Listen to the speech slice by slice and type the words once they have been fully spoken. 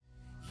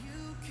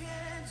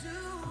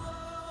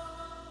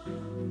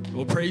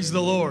Well, praise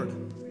the Lord.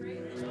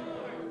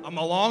 I'm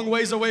a long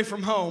ways away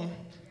from home,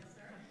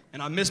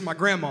 and I miss my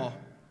grandma.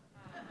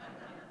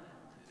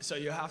 So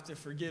you have to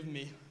forgive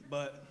me,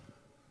 but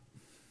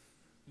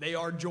they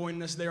are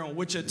joining us there in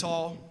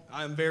Wichita.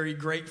 I am very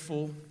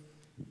grateful,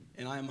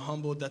 and I am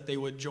humbled that they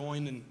would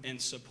join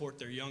and support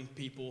their young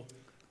people.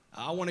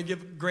 I want to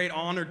give great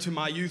honor to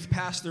my youth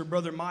pastor,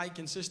 Brother Mike,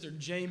 and Sister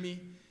Jamie.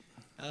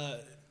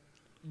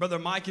 Brother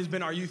Mike has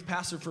been our youth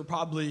pastor for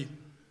probably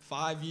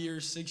 5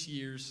 years, 6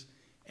 years.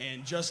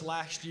 And just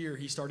last year,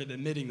 he started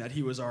admitting that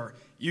he was our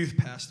youth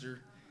pastor.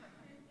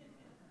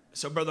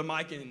 So Brother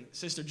Mike and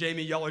Sister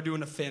Jamie, y'all are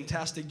doing a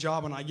fantastic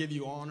job, and I give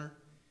you honor.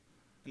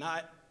 And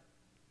I'm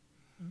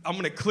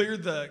going to clear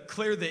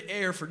the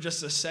air for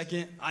just a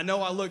second. I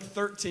know I look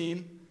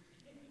 13,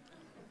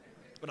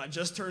 but I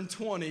just turned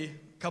 20 a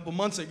couple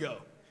months ago.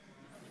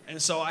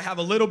 And so I have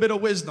a little bit of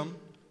wisdom,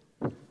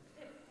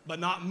 but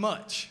not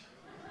much.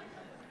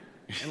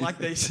 And like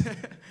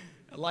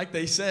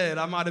they said,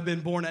 I might have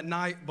been born at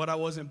night, but I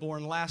wasn't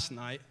born last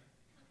night.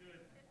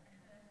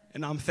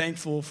 And I'm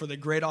thankful for the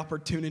great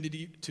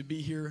opportunity to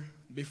be here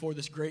before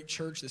this great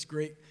church, this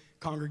great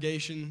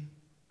congregation.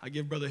 I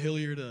give Brother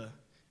Hilliard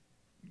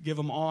give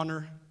him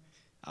honor.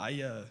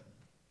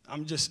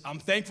 I'm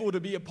thankful to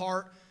be a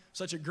part of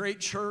such a great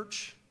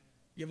church.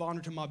 Give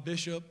honor to my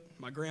bishop,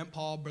 my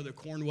grandpa, Brother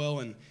Cornwell,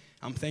 and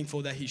I'm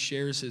thankful that he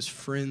shares his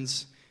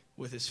friends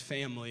with his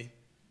family.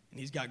 And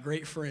he's got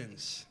great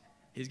friends.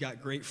 He's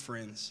got great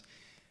friends.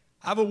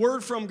 I have a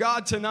word from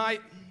God tonight,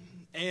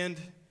 and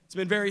it's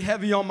been very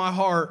heavy on my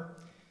heart.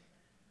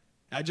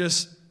 God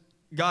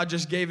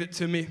just gave it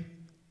to me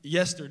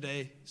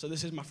yesterday, so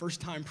this is my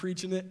first time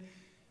preaching it.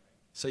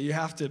 So you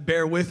have to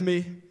bear with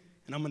me,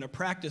 and I'm going to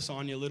practice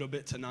on you a little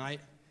bit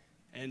tonight.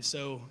 And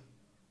so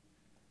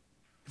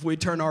if we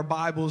turn our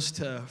Bibles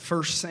to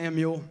 1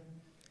 Samuel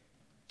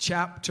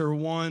chapter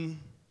 1,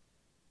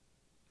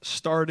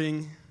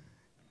 starting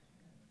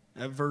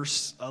at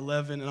verse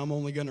 11, and I'm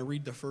only going to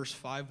read the first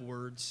 5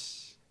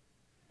 words.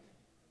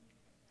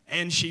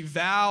 And she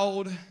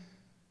vowed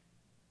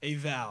a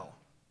vow.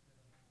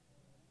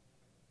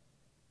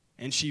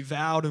 And she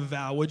vowed a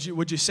vow.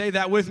 Would you say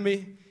that with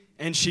me?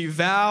 And she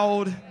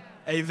vowed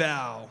a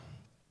vow.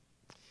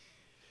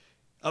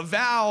 A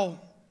vow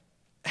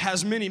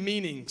has many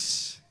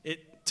meanings.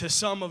 To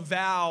some, a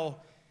vow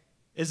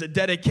is a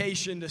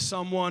dedication to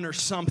someone or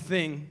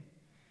something.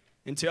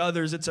 And to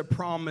others, it's a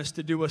promise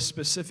to do a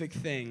specific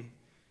thing.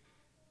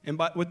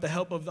 And with the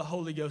help of the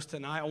Holy Ghost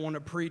tonight, I want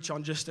to preach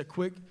on just a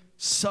quick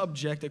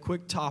subject, a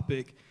quick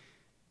topic,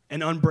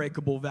 an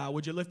unbreakable vow.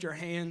 Would you lift your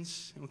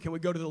hands? And can we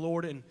go to the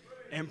Lord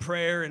in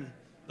prayer and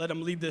let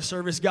Him lead this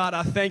service? God,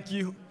 I thank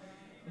you.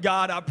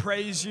 God, I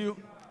praise you.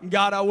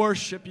 God, I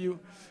worship you.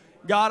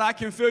 God, I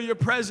can feel your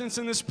presence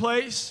in this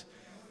place.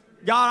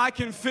 God, I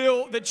can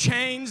feel the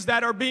chains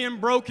that are being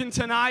broken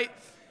tonight.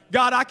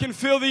 God, I can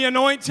feel the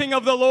anointing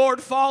of the Lord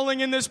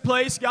falling in this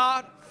place,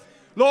 God.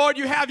 Lord,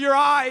 you have your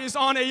eyes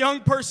on a young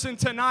person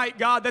tonight,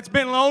 God, that's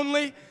been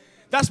lonely,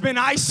 that's been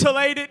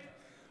isolated.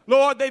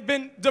 Lord, they've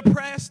been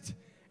depressed.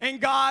 And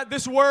God,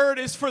 this word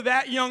is for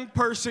that young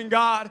person,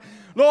 God.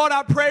 Lord,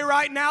 I pray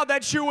right now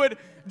that you would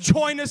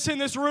join us in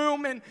this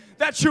room and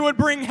that you would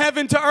bring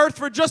heaven to earth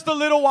for just a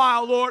little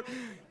while, Lord.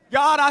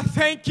 God, I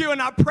thank you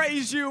and I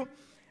praise you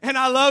and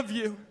I love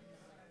you.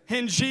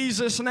 In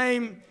Jesus'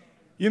 name,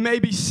 you may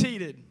be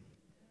seated.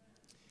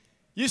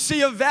 You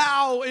see, a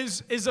vow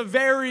is a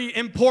very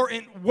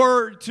important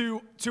word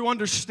to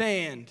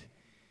understand.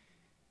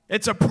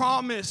 It's a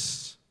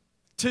promise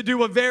to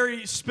do a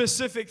very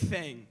specific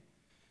thing.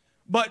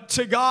 But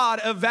to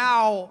God, a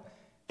vow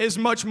is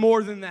much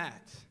more than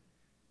that.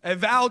 A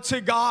vow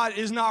to God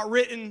is not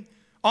written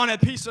on a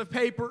piece of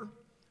paper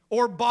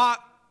or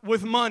bought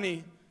with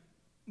money.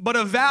 But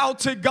a vow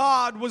to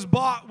God was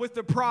bought with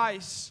the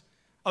price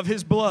of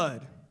His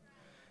blood.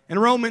 In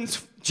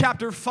Romans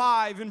chapter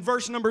 5 and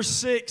verse number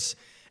 6,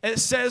 it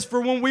says, "For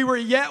when we were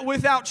yet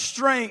without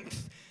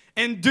strength,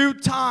 in due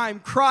time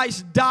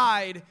Christ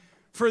died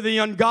for the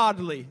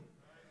ungodly.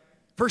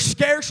 For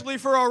scarcely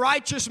for a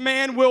righteous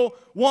man will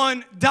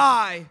one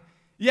die,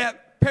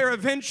 yet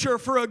peradventure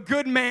for a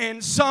good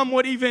man some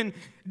would even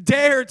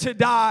dare to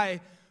die.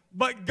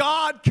 But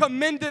God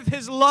commendeth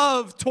His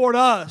love toward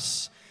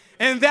us,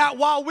 and that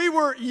while we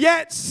were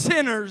yet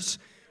sinners,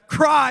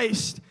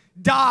 Christ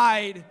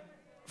died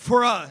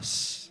for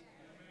us."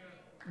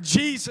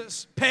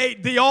 Jesus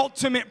paid the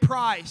ultimate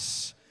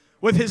price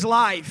with His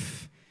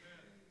life.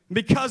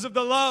 Because of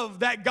the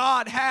love that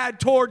God had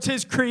towards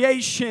His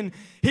creation,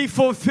 He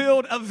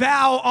fulfilled a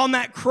vow on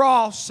that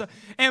cross.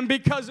 And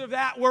because of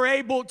that, we're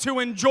able to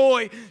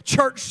enjoy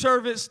church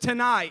service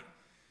tonight.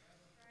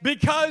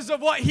 Because of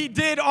what He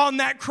did on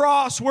that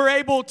cross, we're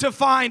able to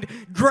find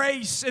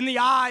grace in the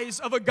eyes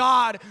of a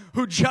God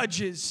who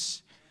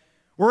judges.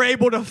 We're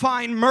able to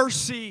find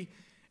mercy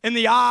in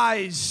the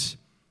eyes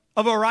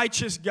of a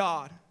righteous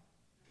God.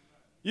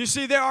 You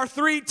see, there are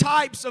 3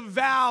 types of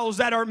vows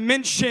that are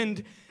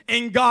mentioned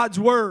in God's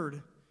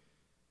Word.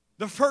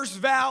 The first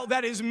vow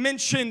that is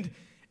mentioned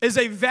is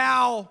a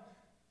vow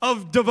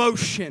of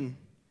devotion.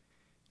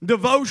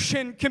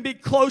 Devotion can be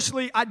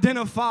closely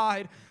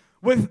identified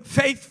with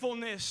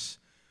faithfulness,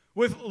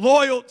 with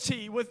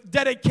loyalty, with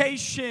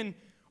dedication,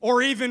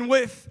 or even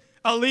with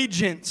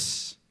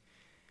allegiance.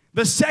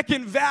 The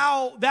second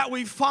vow that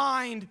we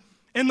find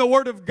in the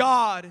Word of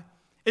God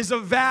is a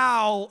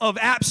vow of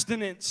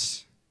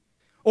abstinence,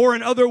 or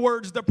in other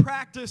words, the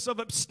practice of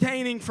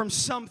abstaining from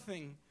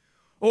something,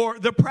 or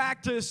the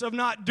practice of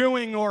not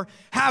doing or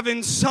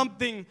having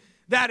something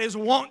that is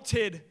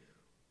wanted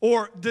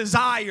or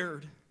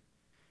desired.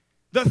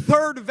 The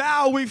third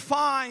vow we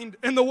find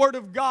in the Word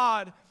of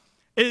God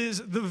is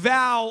the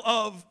vow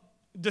of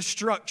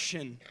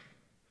destruction.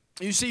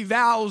 You see,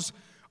 vows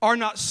are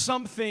not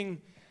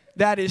something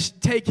that is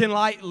taken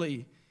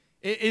lightly.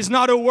 It is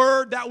not a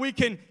word that we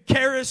can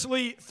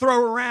carelessly throw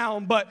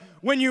around, but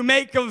when you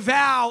make a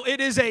vow,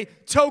 it is a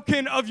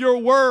token of your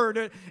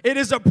word. It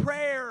is a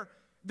prayer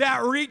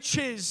that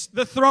reaches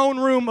the throne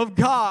room of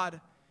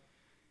God.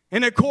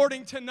 And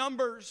according to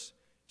Numbers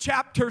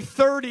chapter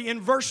 30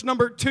 and verse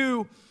number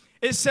 2,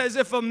 it says,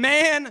 if a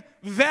man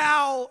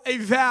vow a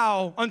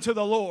vow unto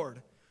the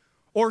Lord,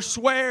 or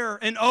swear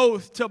an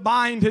oath to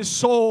bind his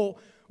soul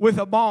with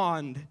a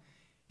bond,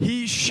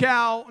 he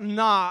shall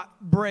not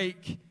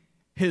break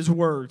his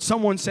word.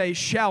 Someone say,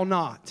 shall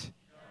not.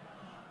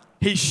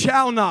 He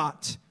shall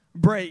not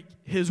break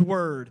his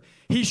word.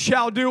 He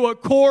shall do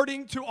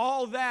according to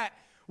all that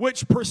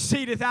which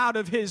proceedeth out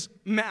of his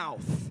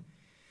mouth.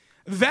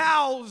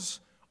 Vows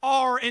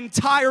are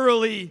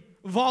entirely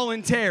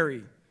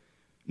voluntary.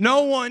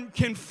 No one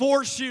can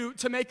force you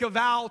to make a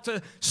vow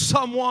to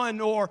someone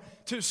or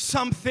to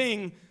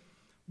something.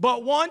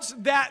 But once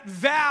that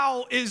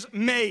vow is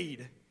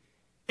made,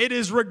 it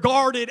is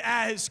regarded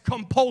as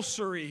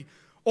compulsory.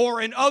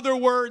 Or in other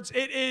words,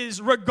 it is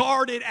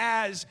regarded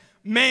as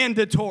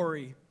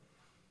mandatory.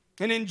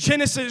 And in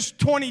Genesis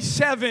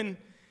 27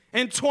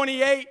 and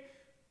 28,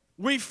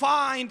 we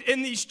find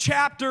in these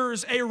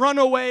chapters a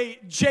runaway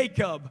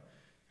Jacob.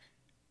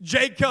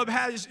 Jacob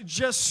has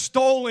just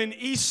stolen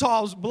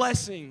Esau's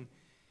blessing.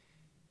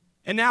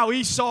 And now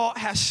Esau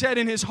has said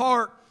in his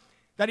heart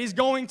that he's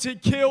going to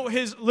kill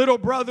his little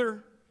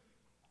brother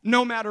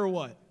no matter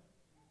what.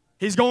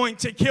 He's going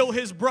to kill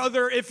his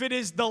brother if it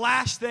is the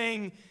last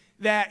thing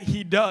that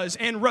he does.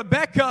 And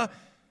Rebekah,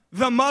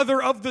 the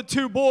mother of the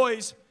two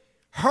boys,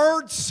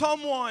 heard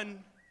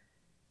someone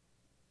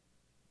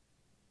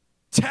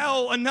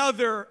tell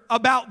another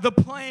about the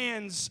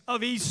plans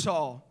of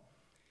Esau.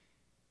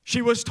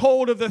 She was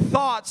told of the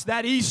thoughts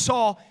that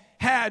Esau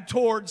had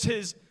towards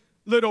his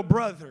little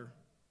brother.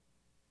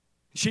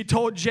 She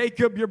told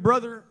Jacob, your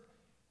brother,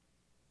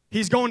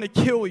 he's going to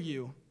kill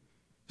you.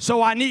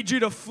 So I need you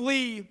to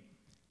flee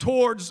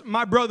towards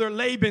my brother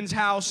Laban's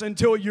house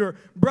until your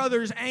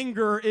brother's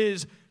anger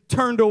is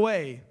turned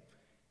away.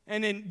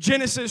 And in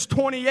Genesis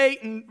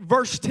 28 and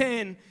verse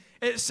 10,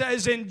 it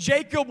says, and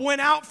Jacob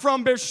went out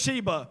from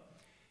Beersheba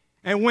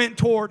and went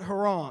toward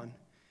Haran.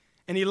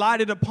 And he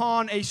lighted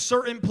upon a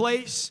certain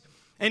place,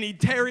 and he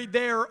tarried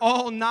there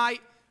all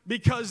night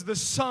because the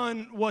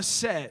sun was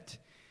set.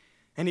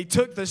 And he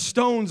took the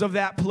stones of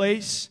that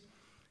place,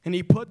 and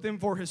he put them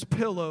for his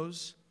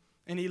pillows,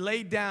 and he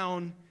laid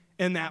down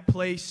in that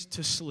place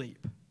to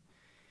sleep.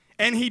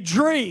 And he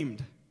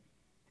dreamed,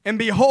 and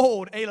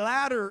behold, a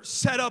ladder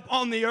set up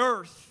on the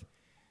earth,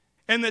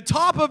 and the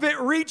top of it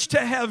reached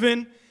to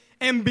heaven,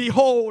 and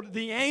behold,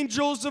 the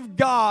angels of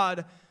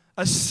God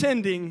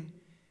ascending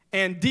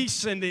and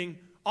descending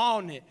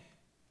on it.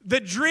 The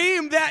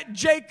dream that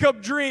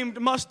Jacob dreamed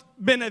must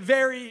have been a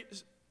very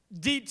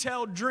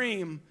detailed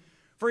dream,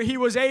 for he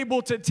was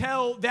able to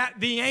tell that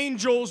the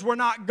angels were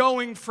not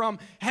going from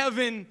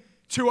heaven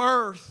to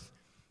earth,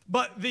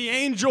 but the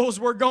angels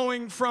were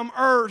going from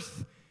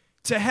earth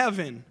to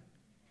heaven.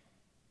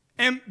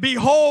 And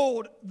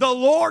behold, the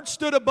Lord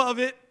stood above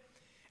it,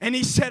 and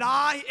he said,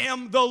 I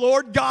am the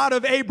Lord God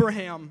of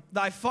Abraham,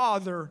 thy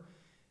father,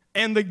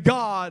 and the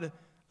God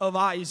of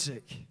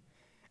Isaac.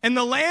 And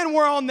the land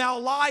whereon thou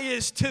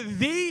liest, to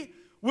thee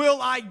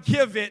will I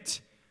give it,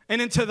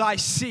 and unto thy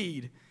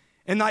seed.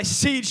 And thy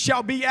seed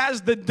shall be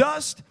as the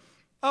dust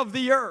of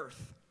the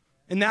earth.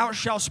 And thou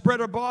shalt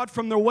spread abroad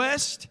from the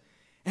west,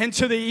 and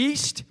to the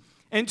east,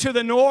 and to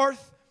the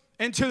north,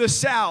 and to the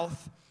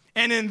south.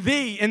 And in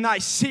thee, in thy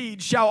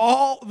seed, shall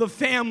all the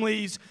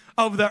families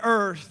of the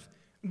earth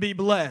be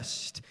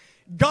blessed.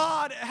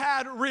 God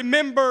had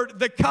remembered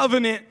the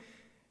covenant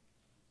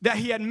that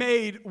he had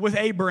made with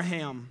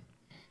Abraham.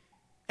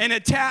 And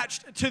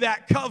attached to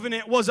that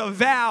covenant was a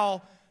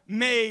vow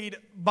made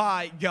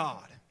by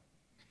God.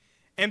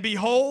 And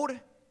behold,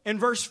 in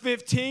verse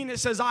 15, it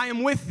says, I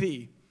am with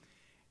thee,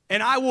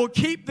 and I will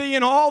keep thee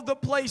in all the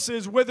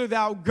places whither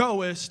thou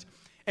goest,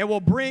 and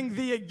will bring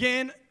thee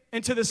again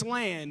into this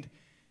land.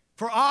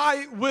 For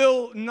I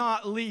will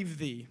not leave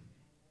thee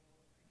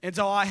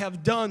until I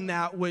have done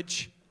that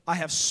which I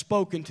have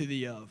spoken to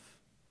thee of.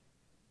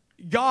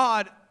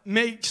 God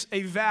makes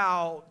a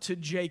vow to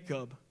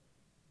Jacob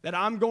that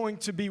I'm going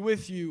to be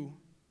with you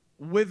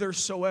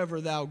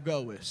whithersoever thou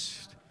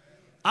goest.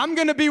 I'm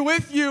going to be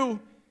with you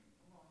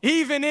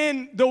even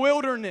in the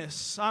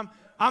wilderness.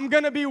 I'm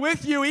going to be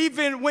with you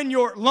even when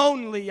you're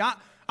lonely.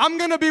 I'm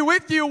going to be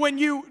with you when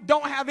you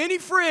don't have any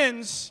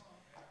friends,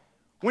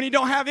 when you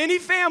don't have any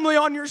family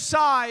on your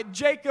side.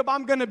 Jacob,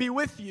 I'm going to be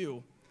with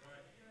you.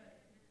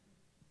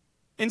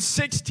 In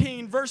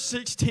verse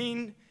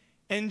 16,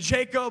 and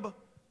Jacob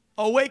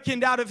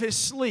awakened out of his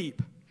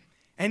sleep,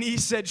 and he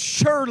said,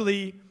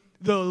 surely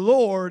the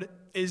Lord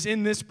is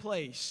in this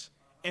place,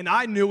 and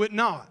I knew it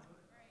not.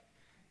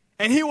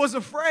 And he was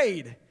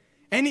afraid,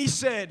 and he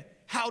said,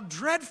 how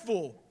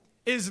dreadful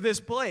is this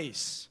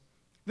place?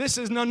 This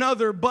is none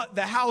other but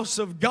the house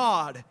of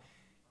God,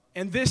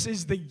 and this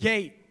is the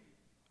gate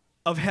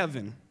of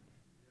heaven.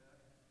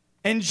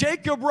 And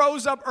Jacob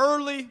rose up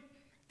early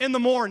in the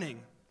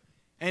morning,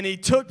 and he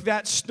took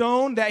that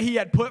stone that he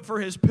had put for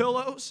his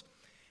pillows,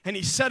 and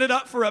he set it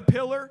up for a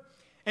pillar,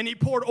 and he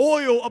poured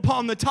oil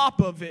upon the top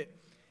of it.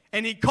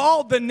 And he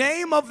called the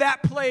name of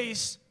that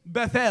place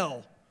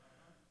Bethel.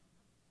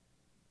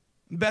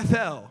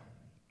 Bethel.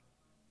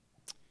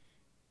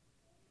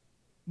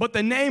 But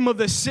the name of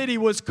the city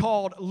was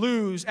called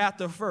Luz at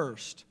the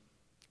first.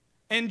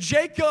 And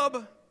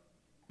Jacob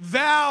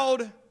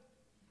vowed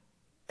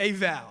a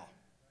vow,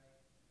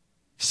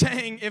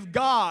 saying, if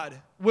God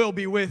will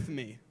be with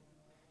me,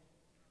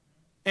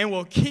 and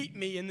will keep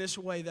me in this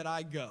way that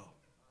I go,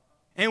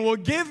 and will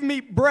give me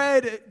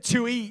bread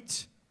to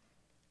eat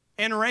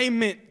and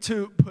raiment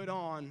to put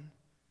on,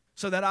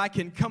 so that I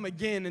can come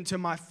again into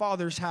my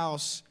father's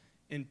house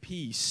in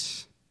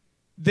peace,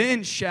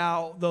 then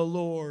shall the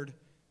Lord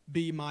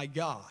be my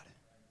God.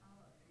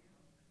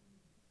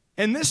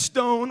 And this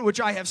stone which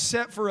I have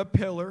set for a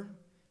pillar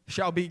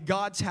shall be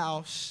God's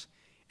house,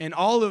 and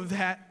all of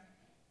that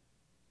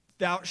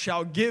thou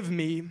shalt give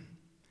me,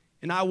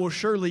 and I will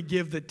surely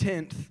give the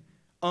tenth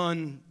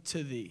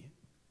unto thee.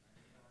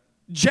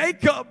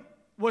 Jacob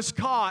was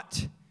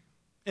caught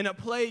in a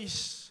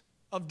place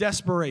of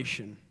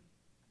desperation.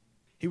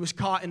 He was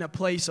caught in a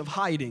place of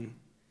hiding.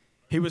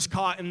 He was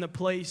caught in the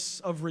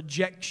place of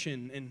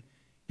rejection, and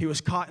he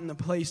was caught in the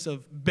place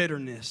of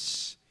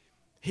bitterness.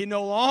 He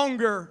no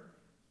longer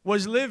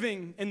was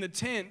living in the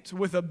tent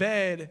with a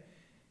bed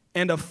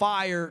and a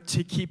fire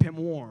to keep him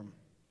warm.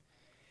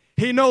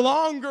 He no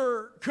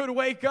longer could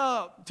wake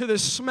up to the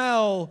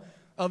smell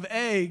of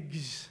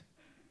eggs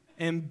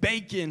and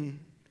bacon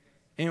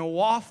and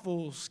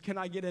waffles. Can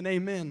I get an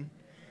amen?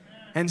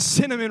 And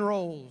cinnamon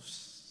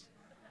rolls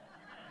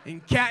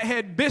and cat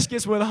head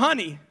biscuits with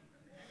honey.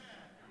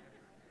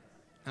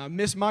 I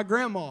miss my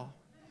grandma.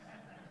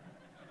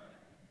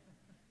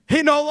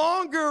 He no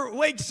longer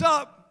wakes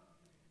up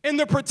in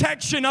the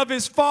protection of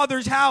his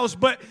father's house,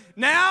 but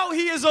now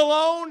he is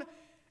alone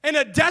in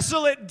a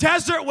desolate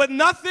desert with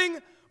nothing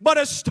but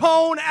a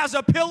stone as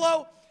a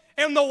pillow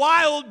and the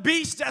wild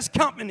beast as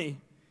company.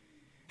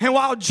 And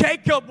while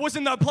Jacob was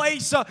in the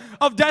place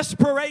of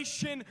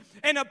desperation,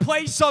 in a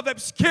place of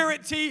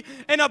obscurity,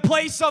 in a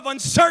place of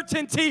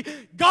uncertainty,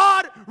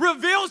 God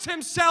reveals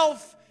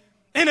himself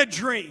in a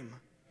dream.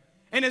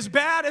 And as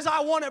bad as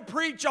I want to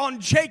preach on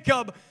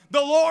Jacob,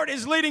 the Lord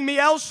is leading me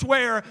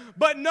elsewhere.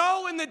 But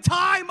know, in the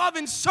time of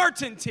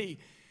uncertainty,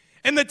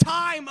 in the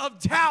time of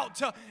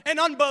doubt and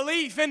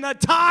unbelief, in the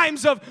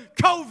times of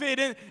COVID,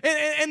 and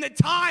in the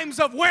times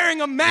of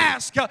wearing a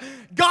mask,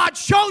 God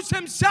shows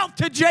himself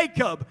to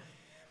Jacob.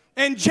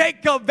 And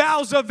Jacob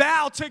vows a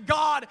vow to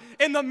God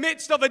in the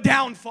midst of a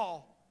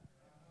downfall.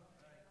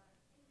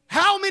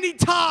 How many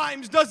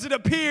times does it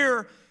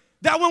appear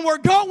that when we're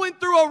going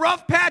through a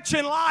rough patch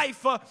in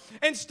life,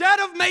 instead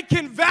of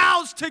making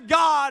vows to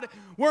God,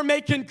 we're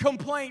making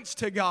complaints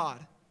to God?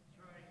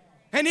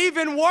 And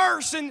even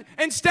worse,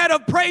 instead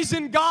of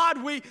praising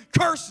God, we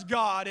curse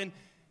God. And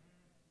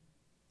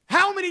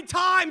how many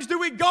times do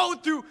we go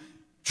through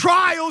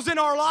trials in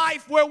our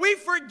life where we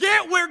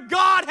forget where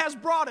God has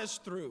brought us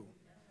through?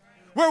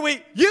 Where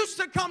we used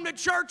to come to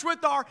church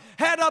with our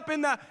head up in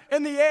the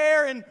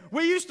air, and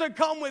we used to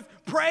come with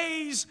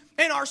praise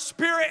in our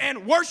spirit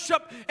and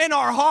worship in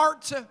our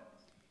heart.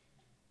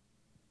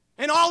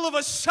 And all of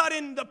a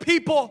sudden, the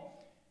people,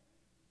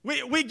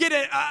 we get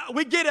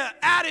an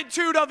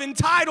attitude of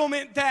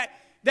entitlement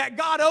that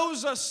God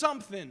owes us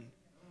something,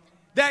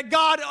 that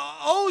God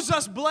owes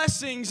us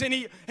blessings, and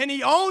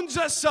He owns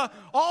us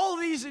all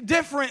these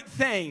different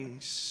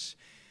things,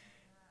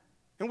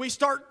 and we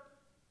start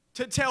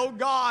to tell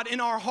God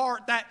in our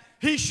heart that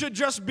He should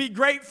just be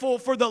grateful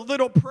for the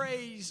little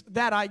praise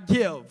that I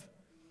give.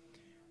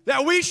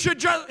 That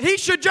He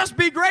should just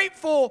be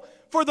grateful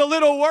for the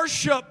little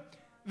worship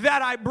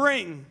that I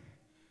bring.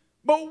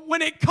 But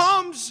when it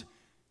comes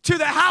to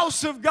the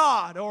house of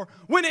God, or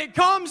when it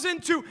comes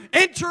into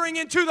entering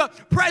into the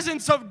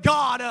presence of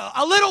God,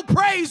 a little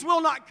praise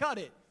will not cut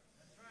it.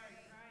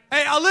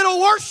 A little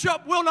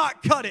worship will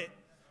not cut it.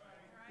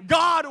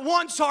 God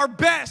wants our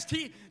best.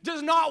 He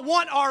does not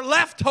want our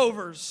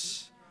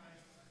leftovers.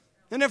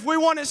 And if we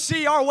want to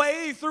see our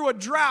way through a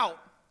drought,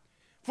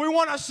 if we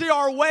want to see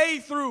our way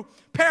through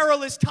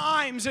perilous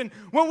times, and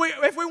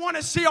if we want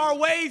to see our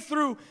way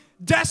through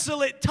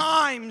desolate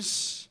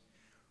times,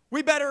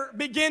 We better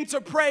begin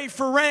to pray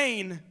for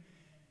rain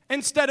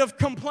instead of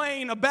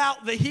complain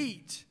about the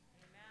heat.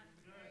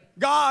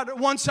 God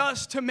wants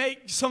us to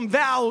make some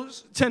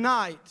vows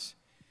tonight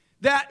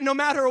that no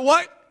matter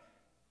what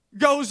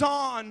goes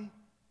on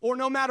or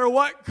no matter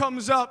what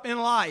comes up in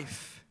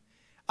life,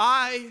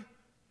 I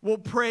will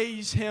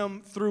praise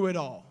Him through it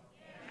all.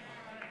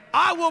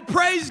 I will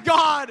praise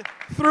God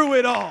through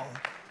it all.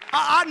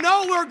 I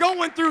know we're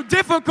going through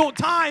difficult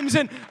times,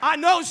 and I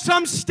know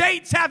some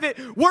states have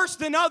it worse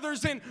than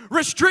others, and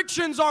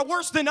restrictions are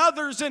worse than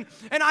others, and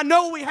I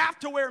know we have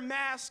to wear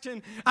masks,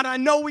 and I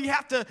know we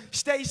have to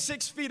stay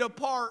 6 feet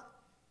apart.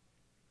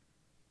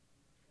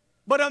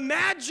 But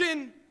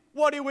imagine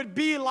what it would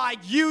be like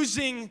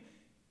using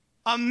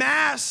a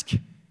mask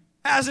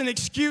as an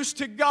excuse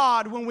to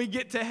God when we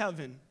get to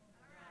heaven.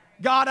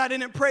 God, I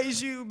didn't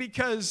praise you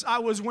because I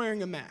was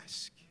wearing a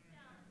mask.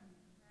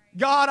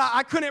 God,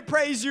 I couldn't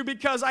praise you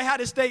because I had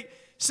to stay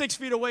 6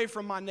 feet away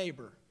from my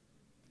neighbor.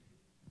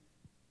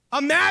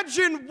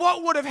 Imagine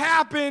what would have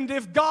happened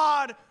if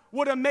God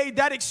would have made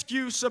that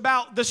excuse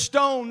about the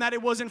stone that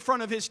it was in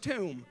front of His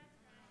tomb.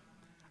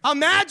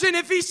 Imagine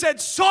if He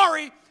said,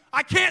 sorry,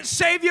 I can't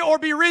save you or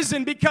be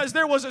risen because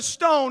there was a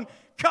stone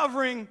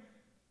covering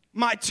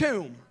my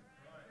tomb.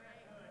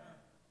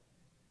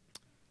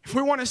 If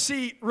we want to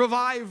see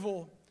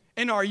revival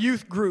in our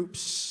youth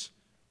groups,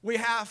 we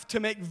have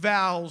to make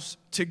vows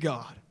to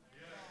God.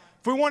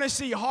 If we want to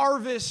see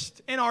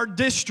harvest in our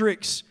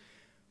districts,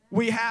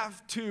 we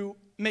have to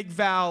make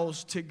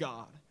vows to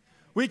God.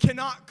 We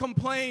cannot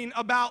complain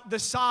about the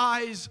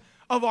size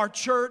of our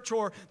church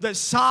or the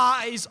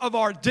size of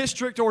our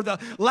district or the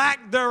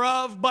lack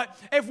thereof, but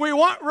if we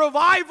want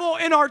revival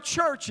in our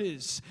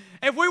churches,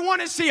 if we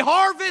want to see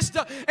harvest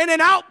and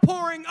an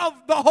outpouring of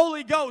the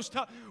Holy Ghost,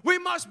 we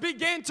must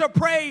begin to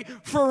pray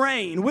for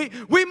rain.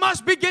 We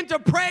must begin to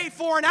pray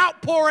for an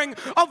outpouring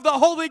of the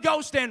Holy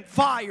Ghost and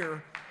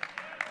fire.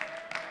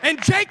 And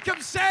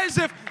Jacob says,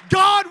 if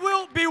God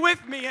will be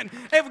with me, and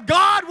if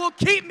God will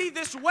keep me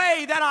this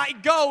way that I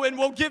go, and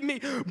will give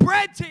me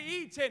bread to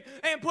eat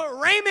and put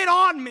raiment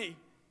on me,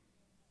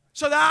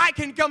 so that I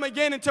can come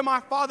again into my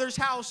Father's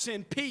house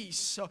in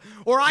peace,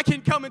 or I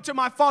can come into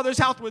my Father's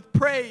house with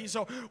praise,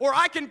 or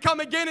I can come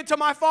again into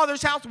my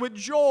Father's house with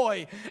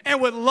joy and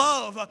with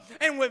love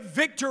and with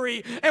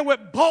victory and with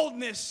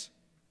boldness,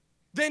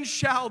 then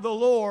shall the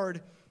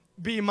Lord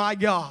be my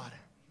God.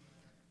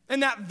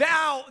 And that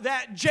vow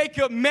that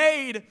Jacob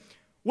made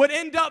would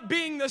end up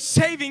being the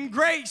saving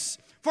grace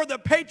for the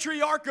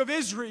patriarch of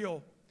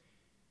Israel.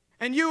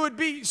 And you would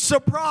be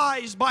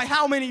surprised by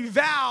how many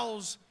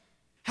vows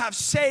have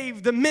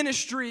saved the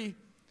ministry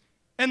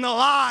and the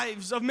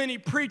lives of many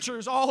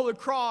preachers all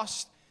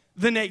across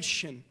the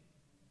nation.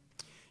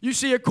 You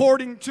see,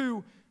 according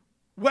to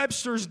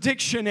Webster's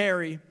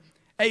dictionary,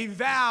 a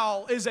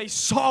vow is a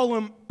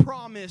solemn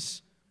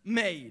promise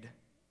made.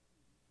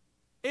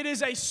 It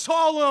is a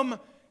solemn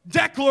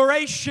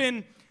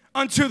declaration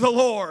unto the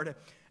Lord.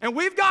 And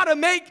we've got to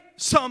make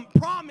some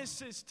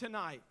promises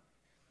tonight.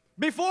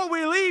 Before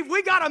we leave,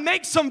 we got to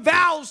make some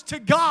vows to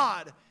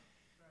God.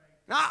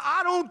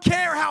 I don't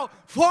care how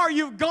far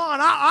you've gone.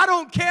 I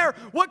don't care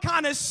what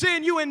kind of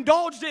sin you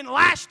indulged in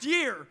last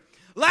year,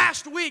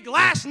 last week,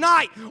 last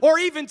night, or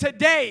even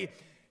today.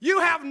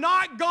 You have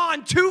not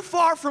gone too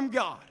far from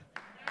God.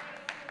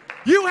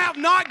 You have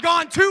not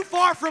gone too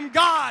far from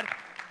God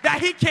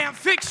that He can't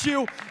fix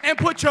you and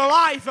put your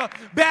life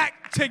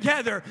back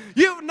together.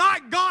 You've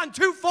not gone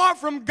too far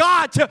from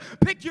God to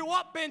pick you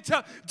up and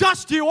to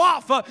dust you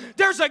off.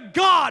 There's a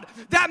God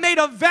that made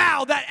a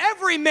vow that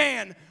every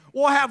man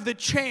will have the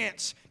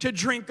chance to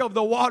drink of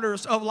the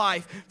waters of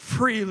life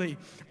freely.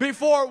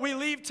 Before we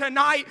leave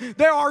tonight,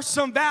 there are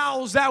some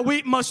vows that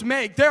we must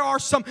make. There are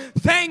some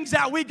things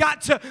that we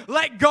got to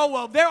let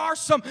go of. There are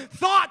some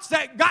thoughts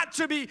that got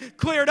to be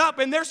cleared up,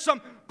 and there's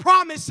some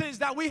promises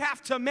that we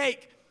have to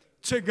make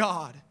to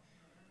God.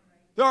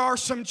 There are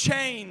some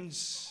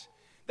chains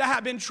that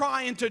have been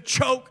trying to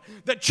choke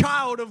the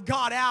child of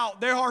God out.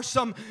 There are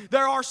some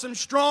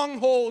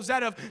strongholds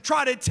that have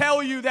tried to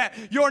tell you that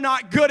you're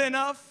not good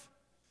enough,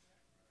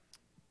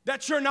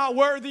 that you're not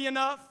worthy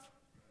enough,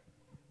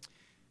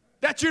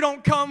 that you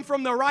don't come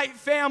from the right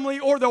family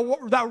or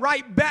the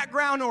right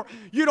background, or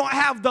you don't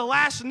have the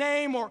last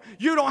name, or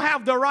you don't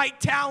have the right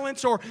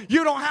talents, or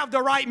you don't have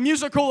the right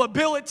musical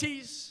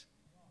abilities.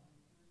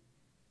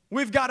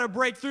 We've got to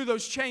break through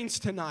those chains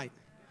tonight.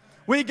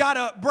 We got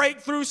to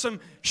break through some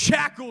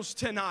shackles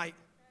tonight.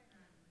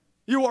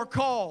 You are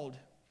called.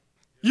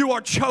 You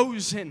are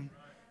chosen.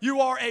 You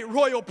are a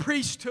royal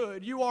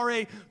priesthood. You are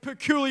a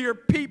peculiar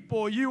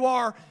people. You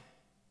are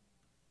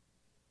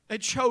a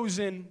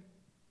chosen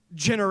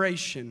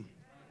generation.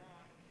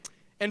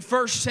 In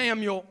 1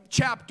 Samuel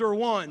chapter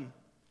 1,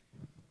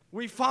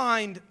 we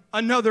find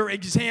another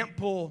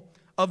example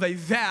of a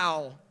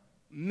vow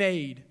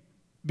made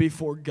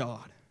before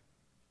God.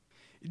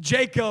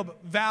 Jacob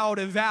vowed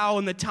a vow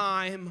in the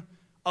time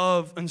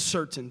of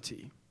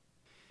uncertainty.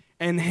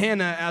 And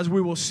Hannah, as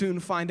we will soon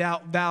find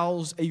out,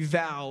 vows a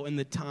vow in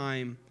the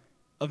time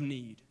of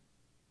need.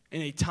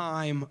 in a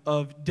time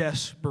of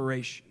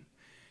desperation.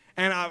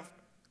 And I've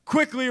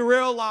quickly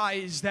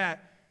realized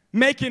that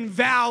making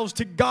vows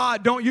to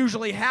God don't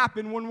usually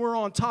happen when we're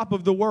on top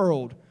of the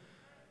world,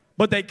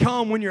 but they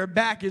come when your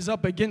back is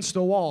up against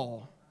a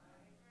wall.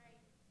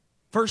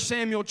 1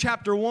 Samuel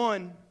chapter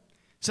 1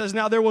 says,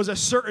 now there was a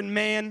certain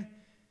man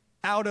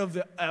out of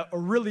a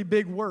really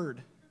big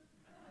word.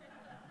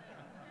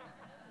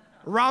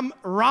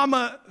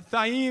 Ramathaim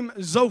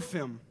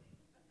Zophim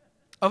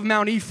of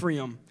Mount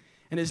Ephraim,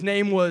 and his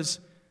name was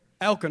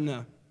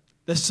Elkanah,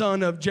 the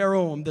son of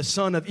Jerome, the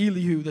son of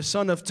Elihu, the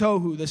son of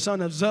Tohu, the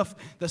son of Zuph,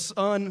 the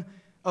son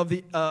of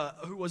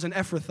who was an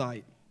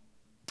Ephrathite.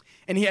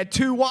 And he had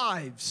 2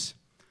 wives,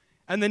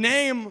 and the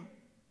name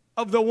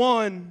of the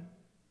one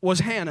was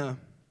Hannah,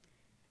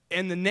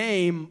 and the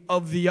name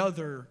of the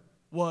other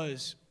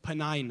was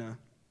Peninnah.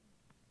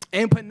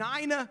 And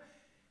Peninnah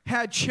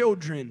had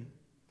children,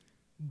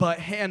 but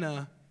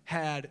Hannah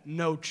had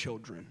no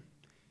children.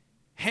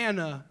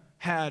 Hannah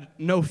had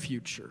no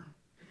future.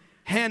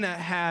 Hannah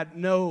had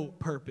no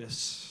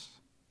purpose.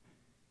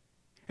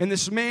 And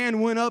this man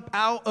went up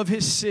out of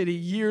his city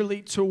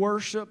yearly to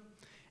worship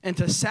and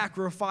to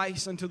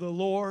sacrifice unto the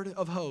Lord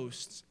of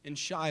hosts in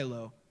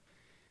Shiloh.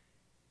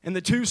 And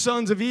the 2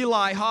 sons of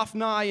Eli,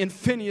 Hophni and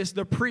Phinehas,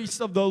 the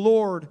priests of the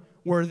Lord,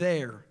 were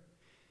there.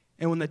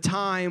 And when the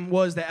time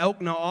was that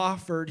Elkanah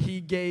offered, he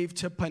gave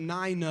to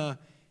Peninnah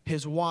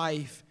his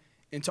wife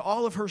and to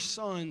all of her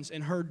sons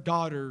and her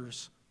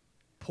daughters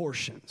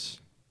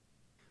portions.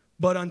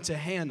 But unto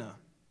Hannah,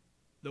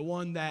 the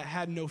one that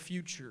had no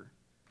future,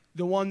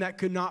 the one that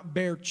could not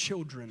bear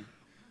children,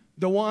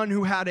 the one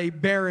who had a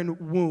barren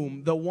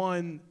womb, the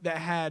one that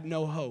had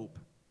no hope,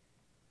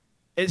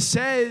 it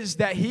says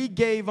that he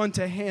gave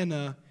unto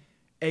Hannah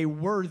a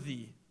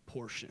worthy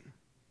portion.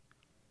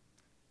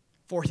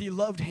 For he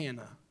loved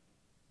Hannah,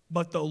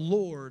 but the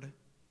Lord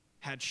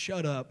had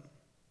shut up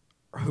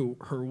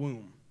her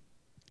womb.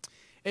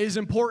 It is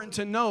important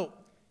to note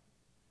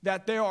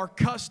that there are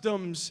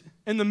customs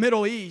in the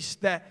Middle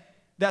East that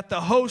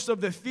the host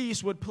of the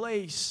feast would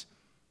place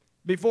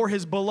before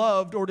his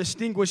beloved or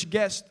distinguished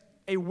guest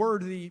a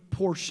worthy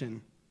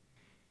portion.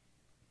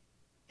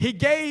 He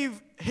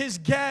gave his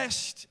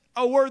guest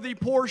a worthy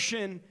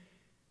portion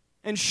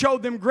and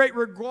showed them great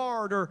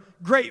regard or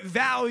great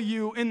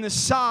value in the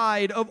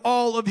sight of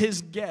all of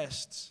his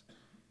guests.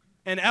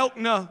 And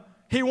Elkanah,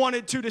 he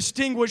wanted to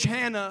distinguish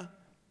Hannah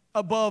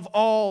above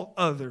all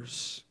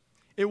others.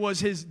 It was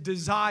his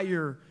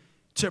desire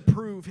to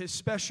prove his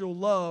special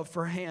love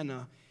for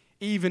Hannah,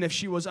 even if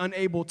she was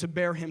unable to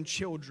bear him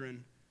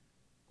children,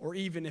 or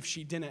even if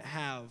she didn't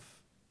have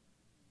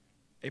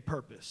a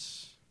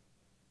purpose.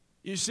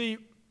 You see,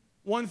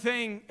 one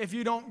thing, if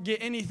you don't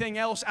get anything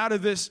else out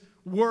of this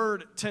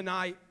word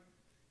tonight,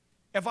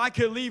 if I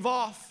could leave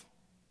off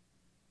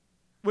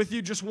with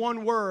you just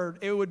one word,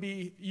 it would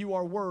be, you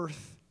are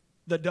worth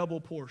the double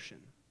portion.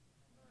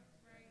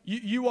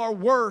 You are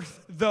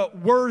worth the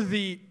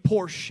worthy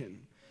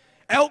portion.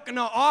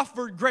 Elkanah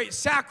offered great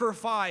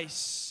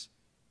sacrifice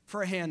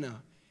for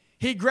Hannah.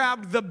 He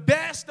grabbed the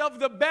best of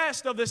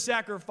the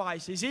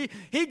sacrifices.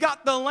 He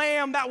got the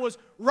lamb that was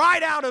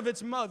right out of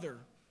its mother,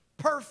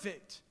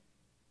 perfect,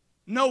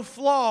 no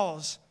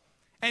flaws.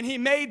 And he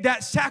made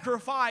that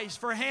sacrifice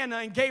for Hannah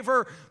and gave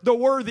her the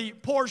worthy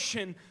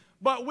portion.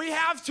 But we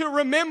have to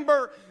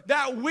remember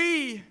that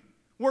we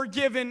were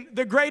given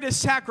the greatest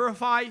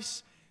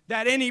sacrifice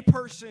that any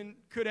person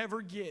could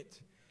ever get.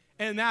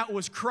 And that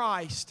was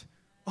Christ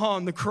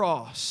on the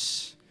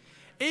cross.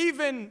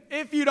 Even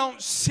if you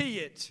don't see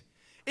it,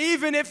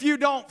 even if you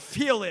don't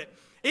feel it,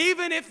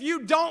 even if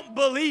you don't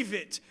believe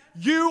it,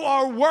 you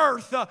are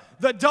worth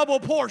the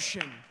double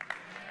portion.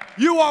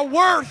 You are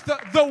worth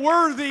the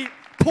worthy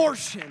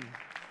portion.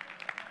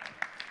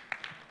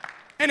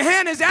 And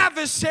Hannah's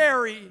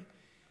adversary,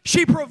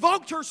 she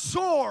provoked her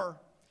sore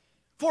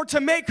for to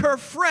make her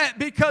fret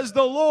because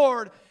the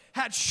Lord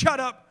had shut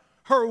up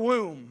her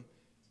womb.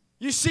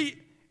 You see,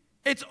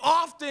 it's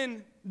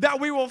often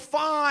that we will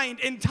find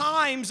in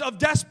times of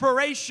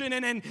desperation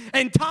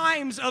and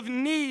times of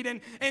need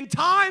and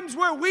times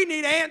where we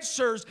need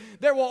answers,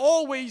 there will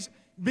always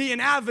be an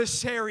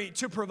adversary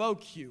to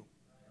provoke you.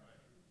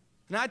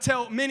 And I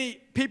tell many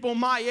people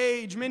my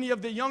age, many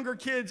of the younger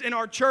kids in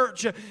our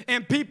church,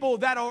 and people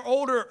that are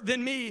older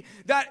than me,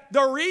 that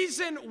the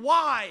reason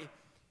why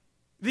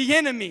the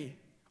enemy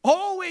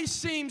always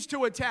seems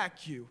to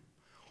attack you,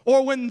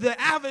 or when the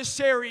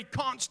adversary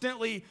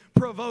constantly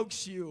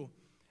provokes you,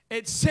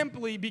 it's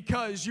simply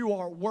because you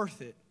are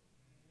worth it.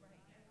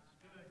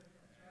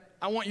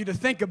 I want you to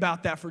think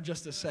about that for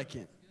just a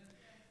second.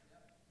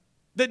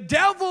 The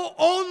devil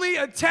only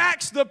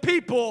attacks the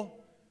people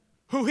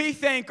who he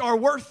think are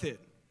worth it.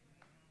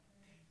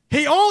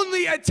 He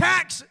only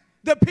attacks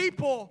the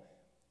people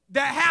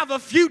that have a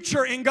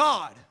future in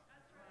God.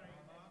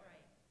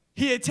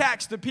 He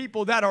attacks the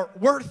people that are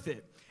worth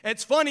it.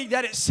 It's funny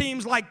that it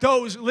seems like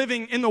those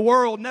living in the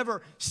world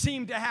never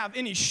seem to have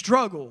any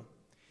struggle.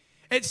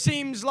 it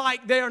seems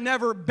like they are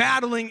never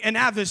battling an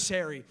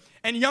adversary.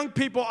 And young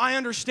people, I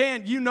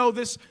understand, you know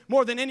this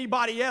more than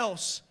anybody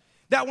else,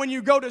 that when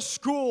you go to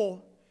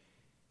school,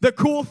 the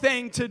cool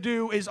thing to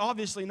do is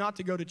obviously not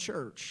to go to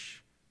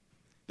church.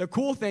 The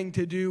cool thing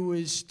to do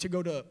is to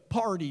go to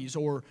parties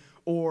or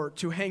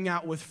to hang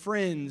out with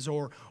friends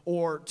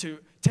or to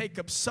take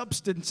up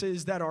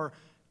substances that are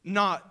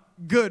not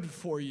good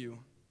for you.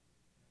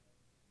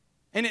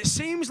 And it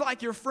seems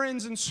like your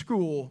friends in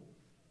school,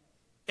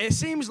 it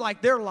seems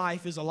like their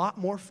life is a lot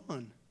more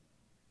fun.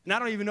 And I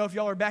don't even know if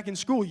y'all are back in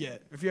school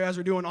yet, if you guys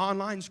are doing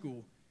online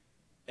school.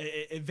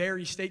 It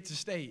varies state to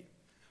state.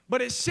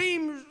 But it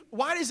seems,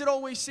 why does it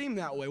always seem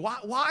that way?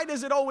 Why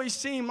does it always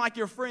seem like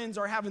your friends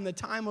are having the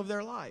time of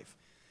their life?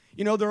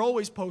 You know, they're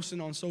always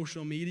posting on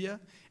social media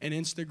and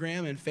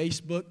Instagram and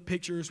Facebook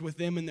pictures with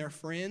them and their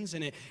friends,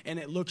 and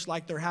it looks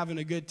like they're having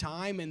a good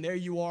time, and there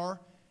you are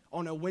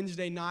on a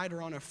Wednesday night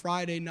or on a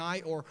Friday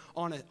night or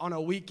on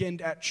a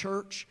weekend at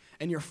church,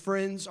 and your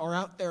friends are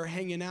out there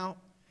hanging out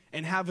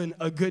and having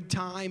a good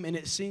time, and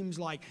it seems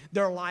like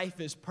their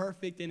life is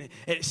perfect, and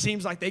it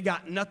seems like they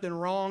got nothing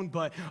wrong,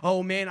 but,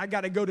 oh, man, I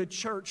got to go to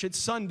church. It's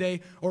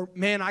Sunday, or,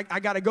 man, I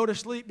got to go to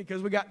sleep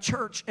because we got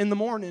church in the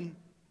morning.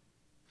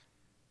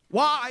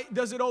 Why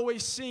does it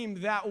always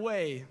seem that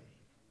way?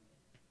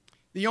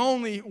 The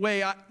only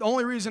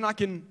reason I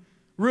can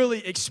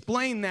really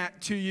explain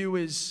that to you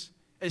is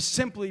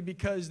simply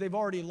because they've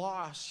already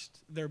lost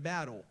their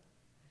battle.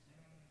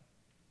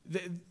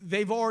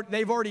 They've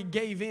already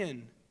gave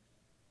in.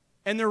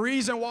 And the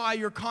reason why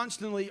you're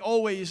constantly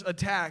always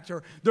attacked,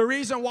 or the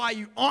reason why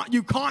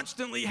you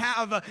constantly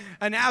have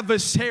an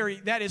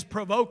adversary that is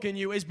provoking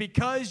you, is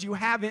because you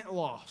haven't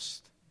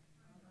lost.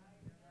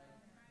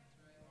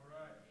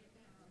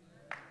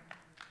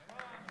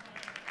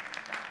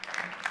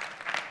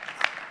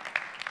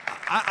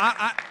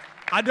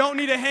 I don't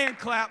need a hand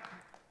clap,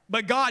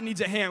 but God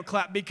needs a hand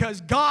clap, because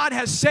God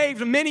has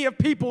saved many of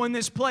people in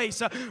this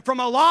place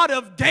from a lot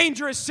of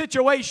dangerous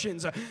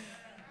situations.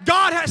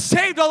 God has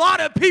saved a lot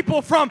of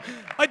people from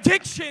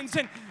addictions,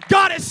 and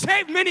God has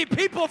saved many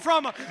people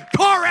from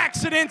car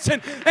accidents,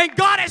 and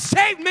God has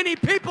saved many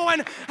people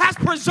and has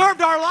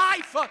preserved our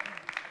life.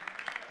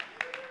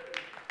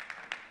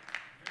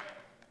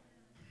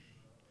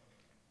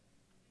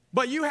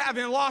 But you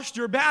haven't lost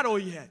your battle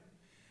yet.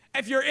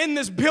 If you're in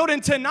this building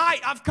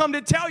tonight, I've come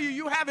to tell you,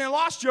 you haven't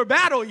lost your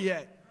battle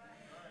yet.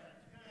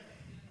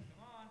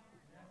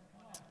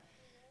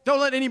 Don't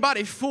let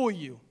anybody fool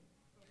you.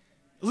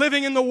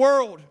 Living in the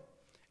world,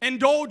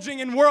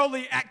 indulging in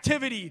worldly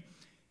activities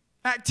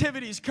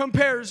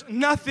compares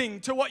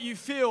nothing to what you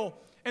feel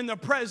in the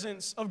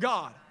presence of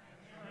God.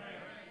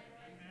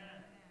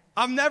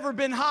 I've never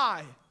been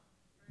high,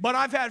 but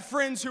I've had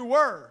friends who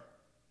were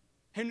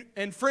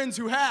and friends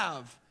who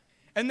have.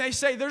 And they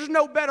say there's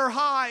no better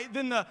high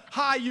than the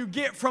high you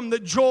get from the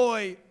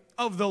joy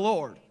of the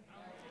Lord.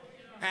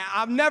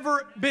 I've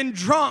never been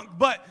drunk,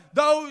 but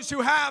those who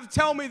have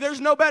tell me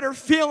there's no better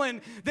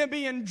feeling than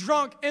being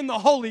drunk in the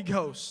Holy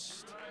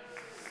Ghost.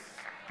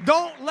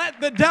 Don't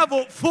let the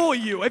devil fool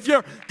you. If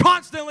you're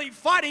constantly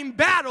fighting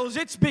battles,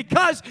 it's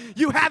because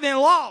you haven't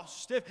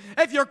lost.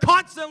 If you're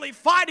constantly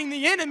fighting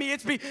the enemy,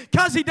 it's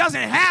because he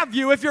doesn't have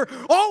you. If you're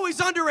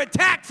always under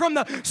attack from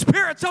the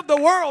spirits of the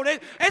world,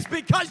 it's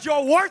because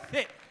you're worth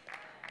it.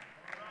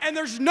 And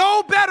there's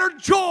no better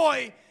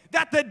joy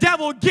that the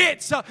devil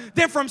gets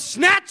than from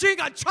snatching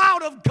a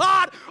child of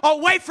God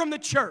away from the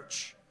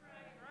church.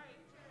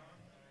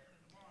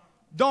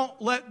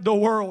 Don't let the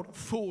world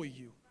fool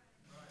you.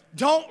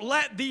 Don't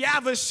let the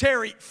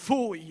adversary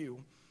fool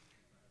you.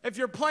 If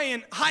you're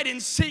playing hide and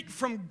seek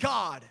from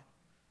God,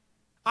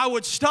 I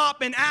would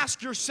stop and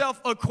ask yourself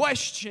a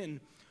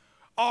question.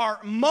 Are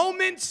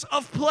moments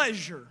of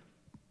pleasure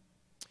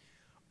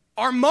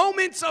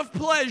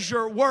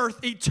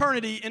worth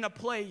eternity in a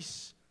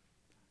place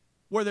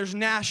where there's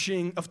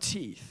gnashing of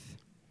teeth?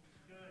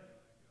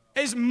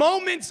 Is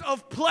moments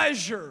of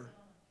pleasure,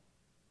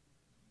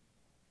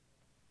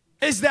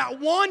 is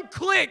that one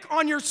click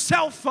on your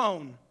cell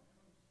phone,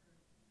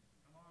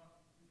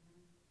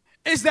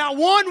 is that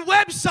one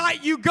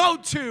website you go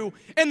to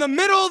in the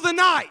middle of the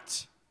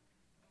night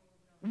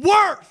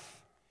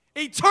worth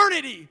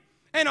eternity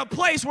in a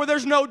place where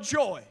there's no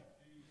joy,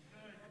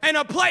 in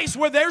a place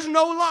where there's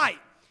no light,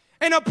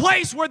 in a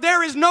place where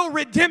there is no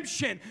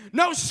redemption,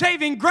 no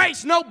saving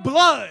grace, no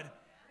blood?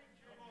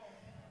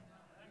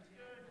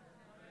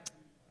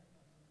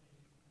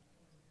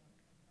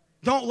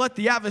 Don't let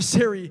the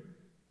adversary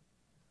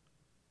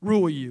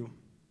rule you,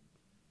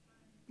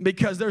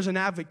 because there's an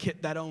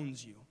advocate that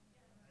owns you.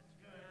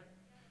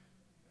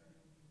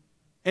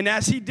 And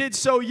as he did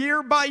so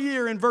year by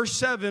year, in verse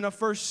 7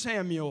 of 1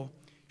 Samuel,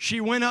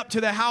 she went up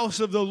to the house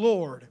of the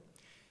Lord.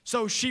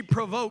 So she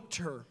provoked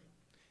her.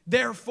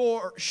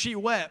 Therefore she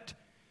wept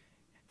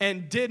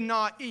and did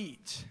not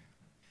eat.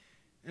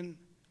 And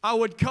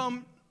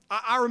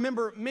I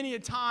remember many a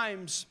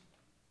times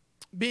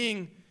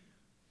being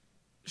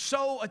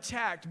so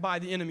attacked by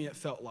the enemy, it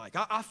felt like.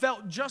 I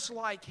felt just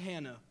like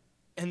Hannah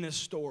in this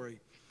story.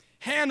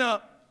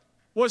 Hannah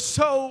was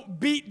so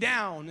beat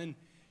down and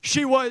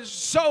she was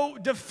so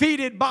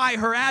defeated by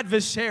her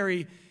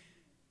adversary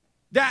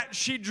that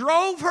she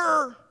drove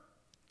her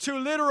to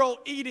literal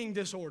eating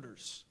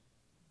disorders.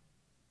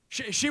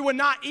 She would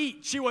not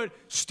eat. She would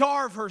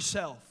starve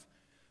herself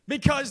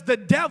because the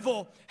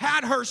devil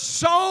had her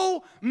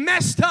so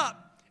messed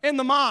up in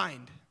the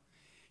mind.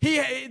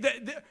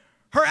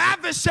 Her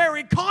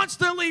adversary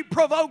constantly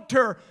provoked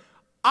her.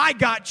 I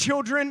got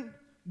children,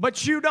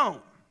 but you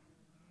don't.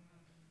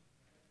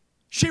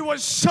 She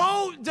was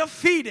so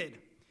defeated,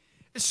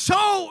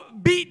 so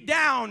beat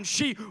down.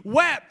 She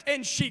wept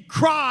and she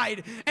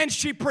cried and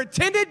she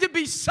pretended to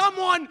be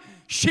someone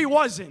she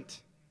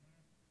wasn't.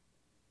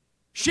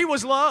 She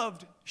was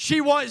loved.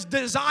 She was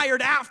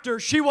desired after.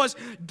 She was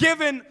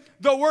given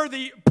the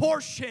worthy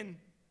portion.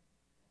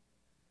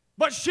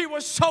 But she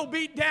was so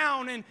beat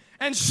down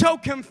and so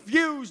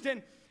confused,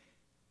 and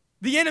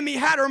the enemy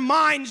had her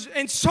mind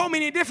in so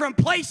many different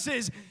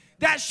places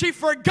that she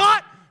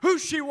forgot who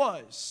she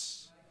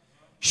was.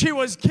 She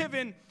was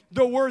given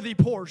the worthy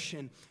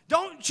portion.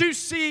 Don't you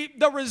see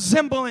the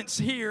resemblance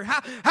here?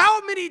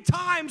 How many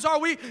times are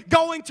we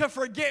going to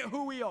forget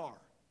who we are?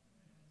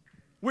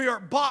 We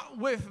are bought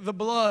with the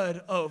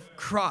blood of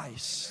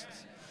Christ.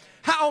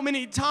 How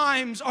many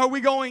times are we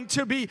going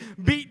to be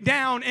beat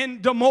down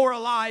and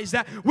demoralized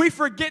that we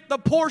forget the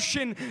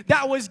portion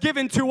that was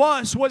given to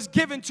us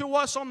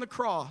on the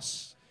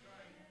cross?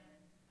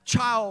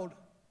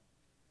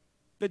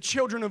 The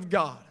children of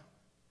God,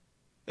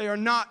 they are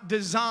not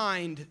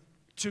designed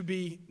to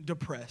be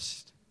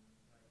depressed.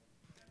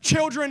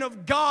 Children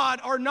of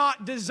God are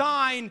not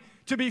designed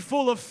to be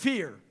full of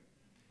fear.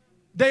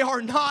 They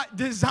are not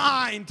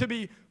designed to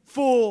be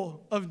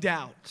full of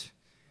doubt.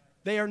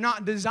 They are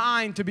not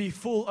designed to be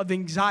full of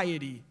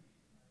anxiety.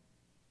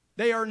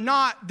 They are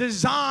not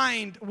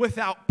designed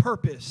without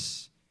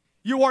purpose.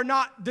 You are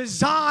not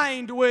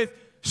designed with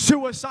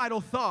suicidal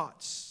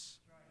thoughts.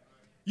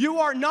 You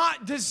are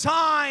not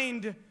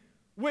designed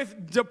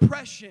with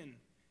depression.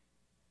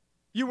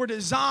 You were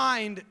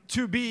designed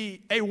to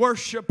be a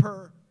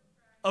worshiper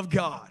of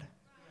God.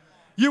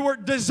 You were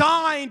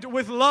designed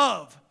with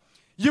love.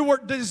 You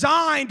were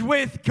designed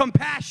with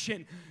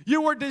compassion.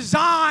 You were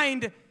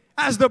designed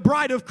as the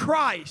bride of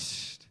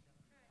Christ.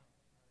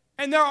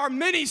 And there are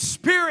many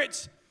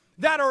spirits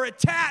that are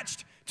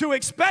attached to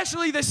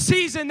especially the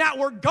season that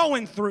we're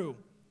going through.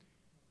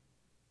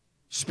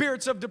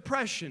 Spirits of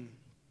depression.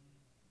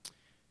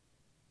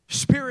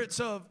 Spirits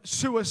of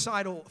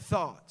suicidal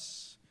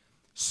thoughts.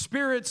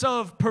 Spirits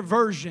of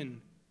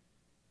perversion.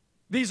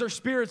 These are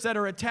spirits that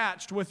are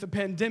attached with the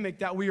pandemic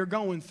that we are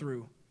going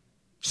through.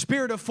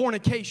 Spirit of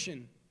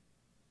fornication.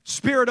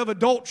 Spirit of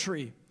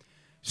adultery.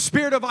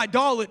 Spirit of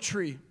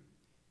idolatry.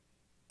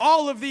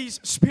 All of these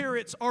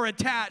spirits are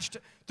attached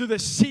to the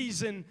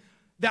season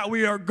that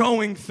we are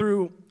going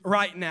through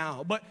right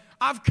now. But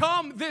I've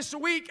come this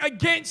week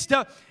against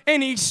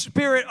any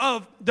spirit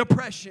of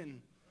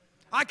depression.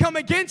 I come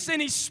against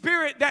any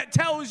spirit that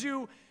tells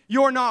you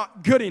you're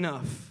not good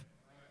enough.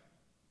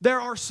 There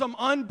are some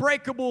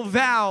unbreakable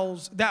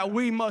vows that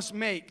we must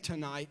make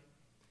tonight,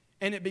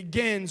 and it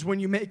begins when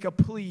you make a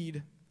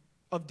plea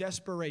of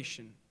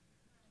desperation.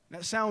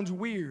 That sounds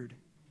weird.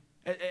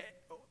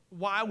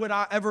 Why would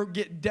I ever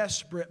get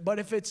desperate? But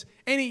if it's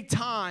any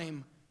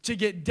time to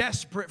get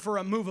desperate for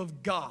a move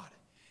of God,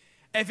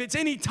 if it's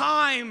any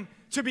time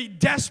to be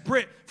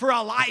desperate for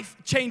a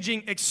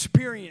life-changing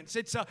experience,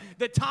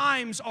 the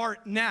times are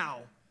now.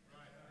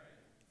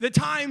 The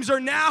times are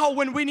now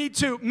when we need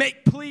to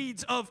make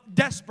pleas of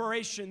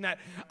desperation that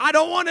I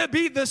don't want to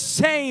be the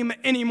same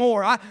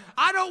anymore. I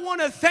don't want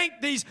to think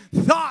these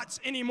thoughts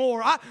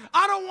anymore. I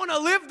don't want to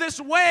live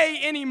this way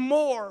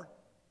anymore.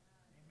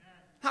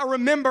 I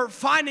remember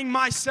finding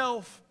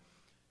myself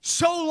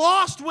so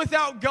lost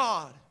without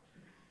God.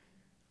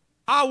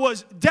 I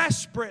was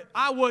desperate.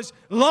 I was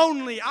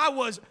lonely. I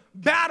was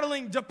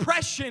battling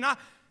depression.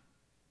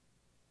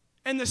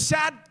 And the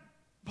sad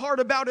part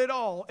about it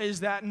all is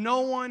that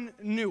no one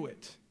knew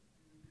it.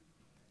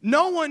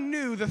 No one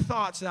knew the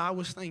thoughts that I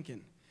was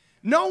thinking.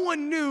 No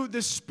one knew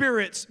the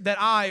spirits that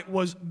I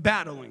was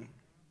battling.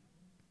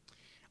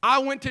 I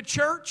went to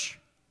church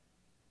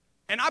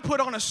and I put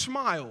on a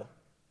smile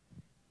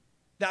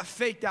that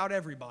faked out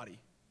everybody.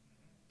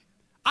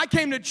 I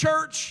came to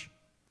church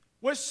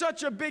with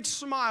such a big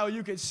smile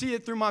you could see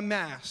it through my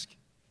mask,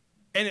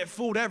 and it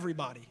fooled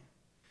everybody.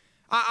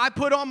 I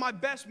put on my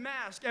best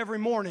mask every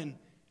morning.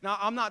 Now,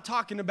 I'm not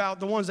talking about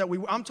the ones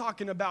I'm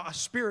talking about a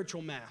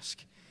spiritual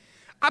mask.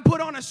 I put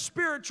on a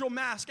spiritual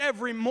mask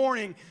every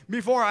morning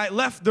before I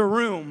left the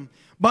room.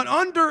 But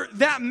under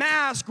that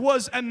mask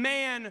was a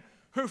man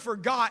who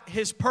forgot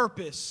his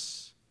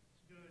purpose.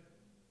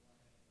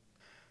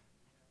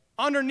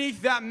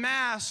 Underneath that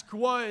mask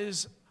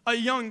was a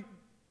young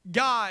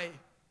guy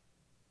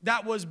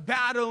that was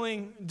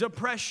battling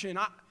depression.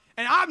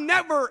 And I've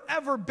never,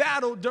 ever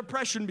battled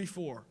depression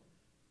before.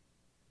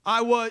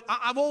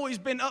 I've always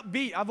been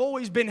upbeat. I've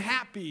always been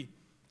happy.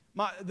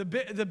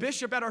 The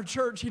bishop at our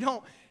church, he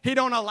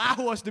don't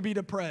allow us to be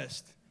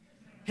depressed.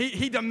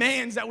 He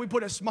demands that we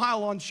put a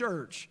smile on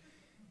church.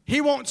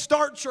 He won't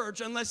start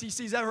church unless he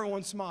sees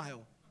everyone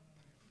smile.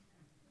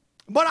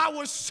 But I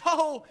was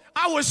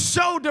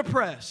so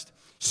depressed,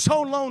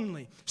 so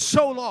lonely,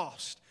 so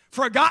lost.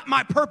 Forgot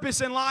my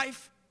purpose in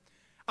life.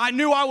 I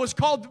knew I was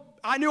called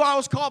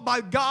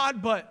by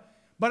God, but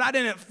I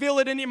didn't feel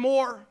it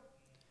anymore.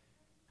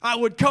 I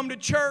would come to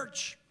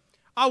church.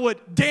 I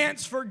would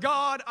dance for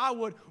God. I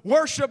would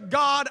worship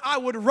God. I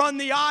would run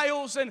the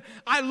aisles, and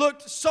I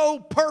looked so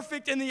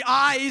perfect in the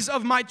eyes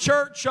of my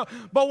church.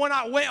 But when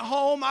I went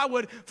home, I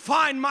would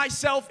find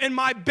myself in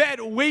my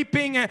bed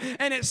weeping,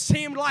 and it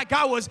seemed like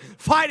I was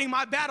fighting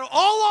my battle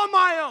all on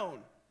my own.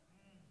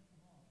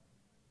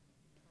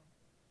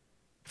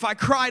 If I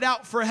cried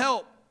out for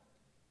help,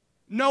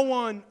 no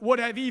one would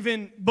have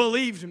even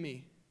believed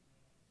me.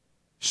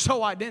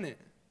 So I didn't.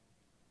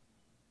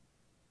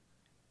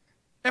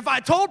 If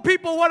I told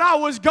people what I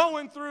was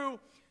going through,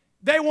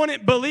 they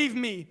wouldn't believe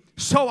me,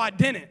 so I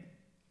didn't.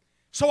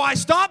 So I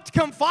stopped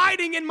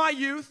confiding in my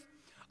youth.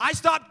 I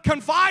stopped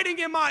confiding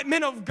in my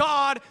men of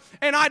God,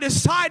 and I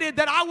decided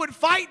that I would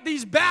fight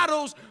these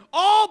battles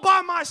all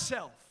by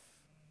myself.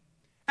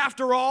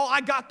 After all, I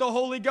got the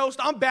Holy Ghost.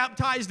 I'm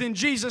baptized in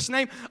Jesus'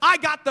 name. I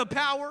got the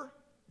power.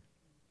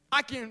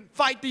 I can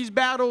fight these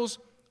battles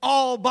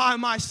all by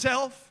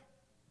myself.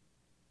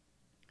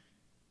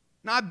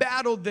 And I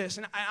battled this,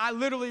 and I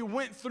literally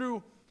went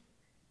through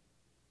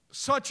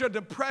such a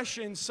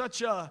depression,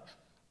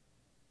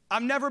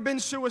 I've never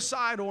been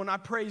suicidal, and I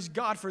praise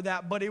God for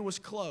that, but it was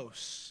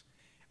close.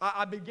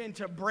 I began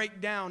to break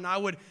down. I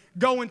would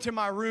go into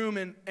my room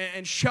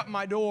and shut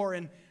my door,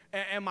 and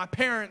my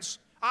parents,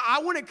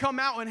 I wouldn't come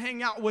out and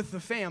hang out with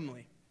the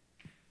family.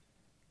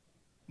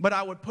 But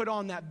I would put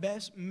on that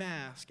best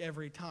mask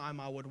every time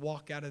I would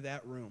walk out of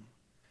that room.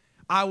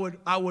 I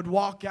would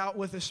walk out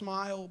with a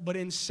smile, but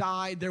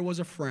inside there was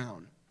a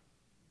frown.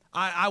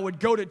 I would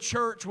go to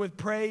church with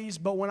praise,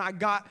 but when I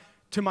got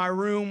to my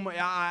room,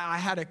 I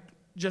had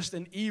just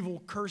an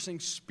evil, cursing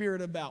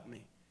spirit about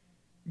me.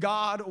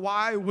 God,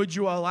 why would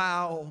you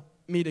allow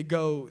me to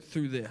go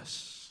through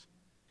this?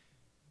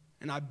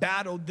 And I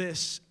battled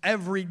this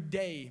every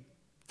day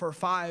for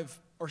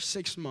 5 or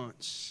 6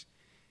 months.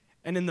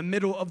 And in the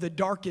middle of the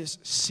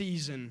darkest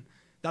season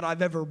that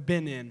I've ever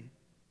been in,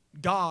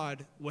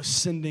 God was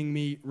sending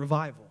me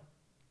revival.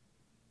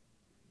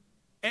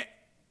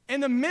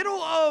 In the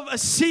middle of a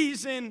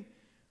season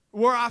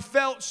where I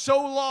felt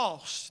so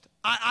lost,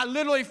 I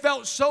literally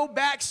felt so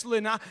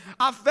backslidden.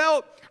 I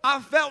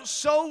felt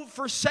so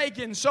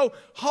forsaken, so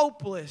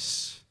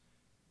hopeless.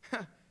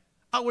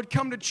 I would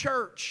come to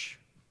church,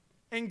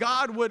 and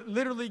God would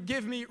literally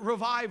give me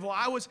revival.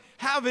 I was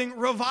having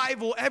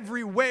revival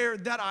everywhere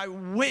that I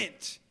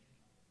went.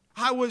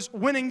 I was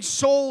winning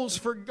souls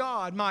for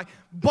God. My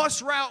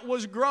bus route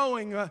was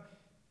growing.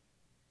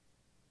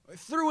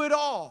 Through it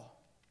all,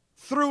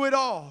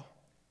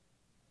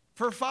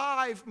 for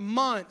 5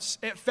 months,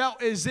 it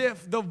felt as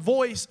if the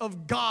voice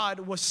of God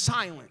was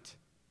silent.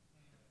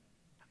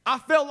 I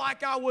felt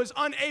like I was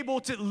unable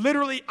to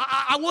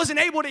I wasn't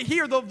able to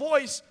hear the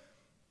voice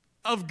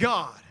of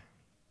God.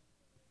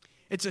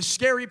 It's a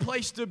scary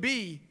place to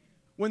be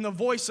when the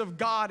voice of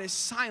God is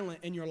silent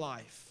in your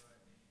life.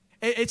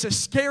 It's a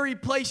scary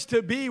place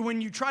to be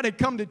when you try to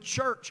come to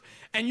church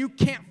and you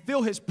can't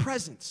feel His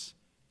presence.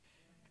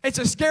 It's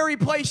a scary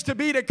place to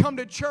be to come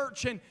to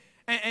church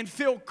and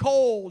feel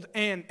cold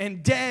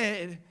and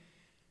dead.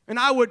 And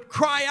I would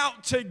cry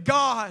out to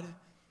God,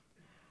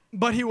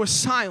 but He was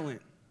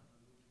silent.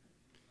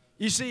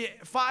 You see,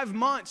 5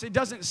 months, it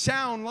doesn't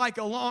sound like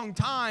a long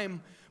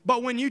time,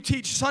 but when you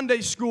teach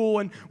Sunday school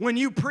and when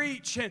you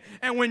preach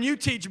and when you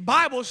teach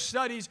Bible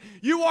studies,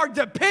 you are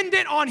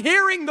dependent on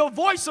hearing the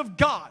voice of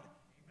God.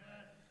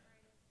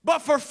 But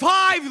for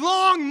 5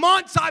 long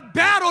months, I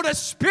battled a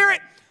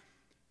spirit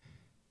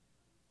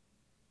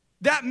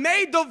that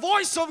made the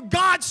voice of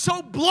God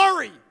so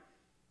blurry,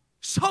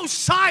 so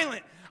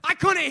silent. I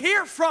couldn't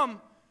hear from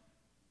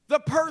the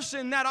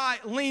person that I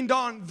leaned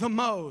on the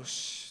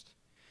most.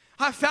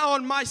 I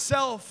found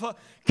myself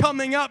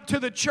coming up to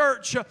the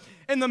church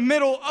in the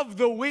middle of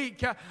the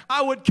week.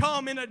 I would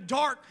come in a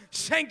dark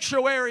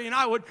sanctuary and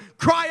I would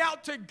cry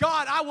out to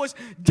God. I was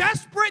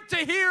desperate to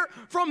hear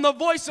from the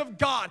voice of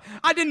God.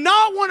 I did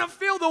not want to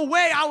feel the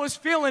way I was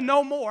feeling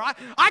no more.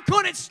 I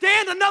couldn't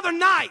stand another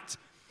night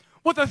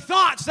with the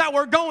thoughts that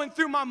were going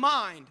through my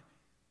mind.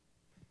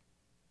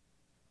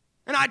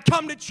 And I'd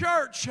come to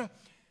church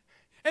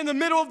in the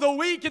middle of the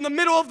week, in the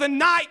middle of the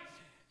night,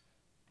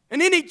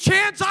 and any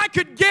chance I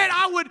could get,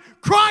 I would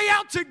cry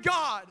out to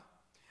God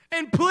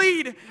and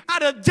plead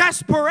out of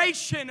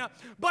desperation,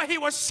 but He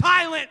was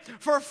silent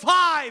for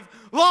 5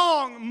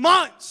 long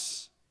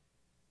months.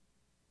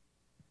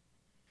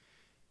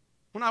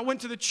 When I went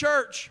to the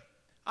church,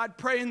 I'd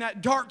pray in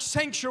that dark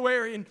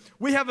sanctuary, and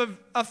we have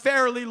a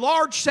fairly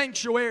large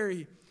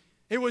sanctuary.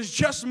 It was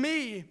just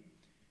me.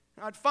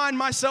 I'd find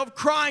myself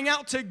crying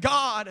out to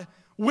God,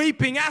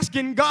 weeping,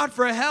 asking God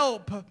for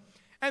help.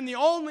 And the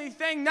only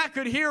thing that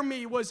could hear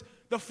me was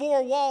the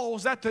 4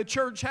 walls that the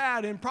church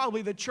had and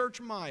probably the church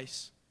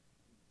mice.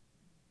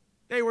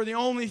 They were the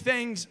only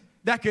things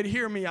that could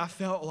hear me, I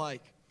felt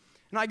like.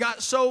 And I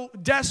got so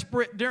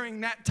desperate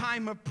during that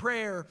time of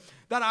prayer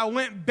that I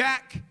went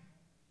back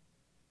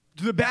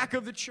to the back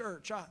of the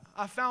church.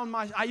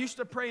 I used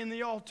to pray in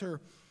the altar,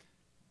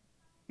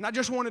 and I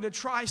just wanted to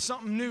try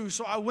something new.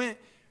 So I went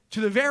to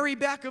the very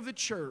back of the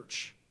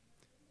church,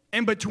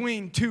 in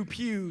between two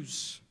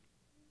pews.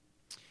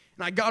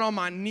 And I got on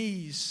my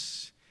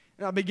knees,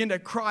 and I began to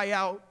cry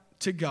out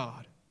to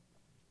God.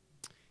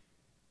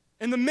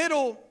 In the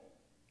middle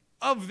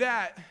of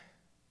that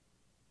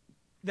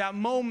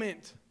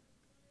moment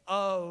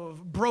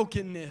of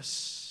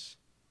brokenness,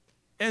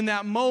 in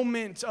that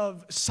moment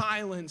of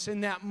silence,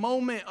 in that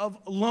moment of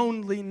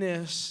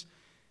loneliness,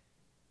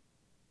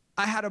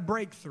 I had a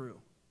breakthrough.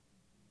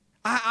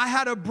 I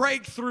had a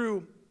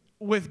breakthrough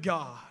with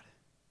God.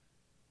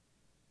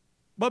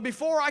 But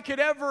before I could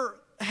ever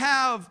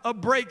have a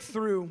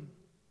breakthrough,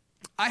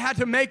 I had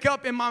to make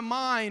up in my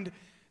mind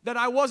that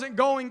I wasn't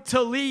going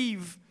to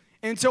leave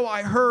until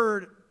I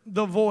heard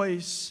the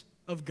voice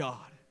of God.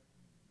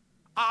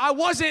 I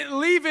wasn't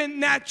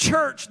leaving that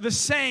church the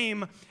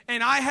same,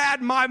 and I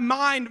had my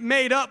mind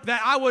made up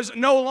that I was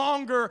no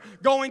longer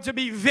going to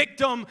be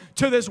victim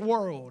to this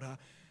world.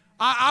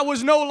 I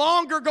was no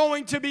longer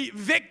going to be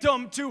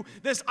victim to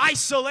this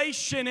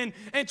isolation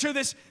and to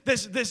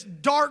this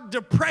dark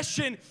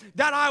depression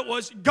that I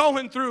was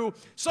going through.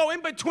 So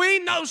in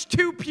between those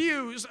two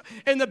pews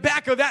in the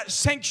back of that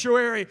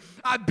sanctuary,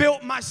 I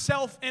built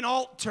myself an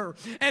altar.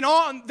 And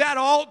on that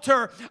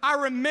altar, I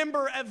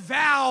remember a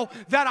vow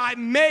that I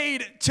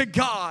made to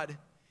God.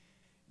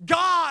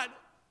 God,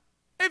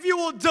 if you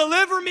will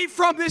deliver me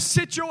from this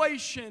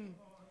situation,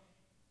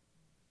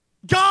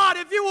 God,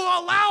 if you will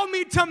allow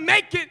me to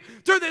make it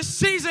through this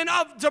season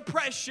of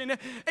depression,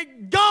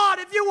 God,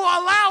 if you will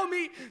allow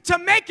me to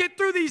make it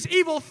through these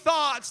evil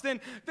thoughts, then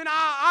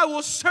I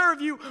will serve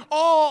you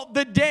all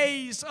the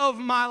days of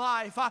my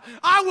life.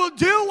 I will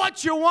do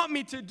what you want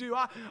me to do.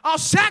 I'll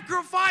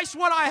sacrifice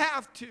what I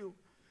have to.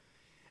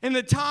 In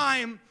the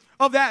time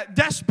of that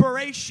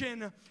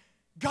desperation,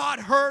 God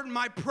heard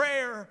my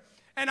prayer,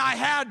 and I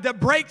had the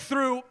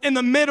breakthrough in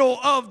the middle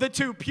of the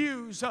two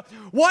pews.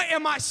 What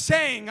am I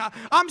saying?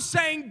 I'm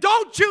saying,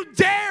 don't you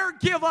dare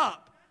give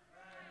up.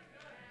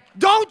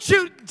 Don't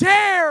you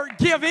dare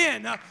give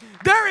in.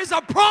 There is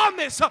a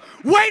promise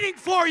waiting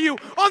for you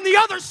on the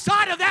other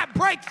side of that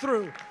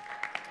breakthrough.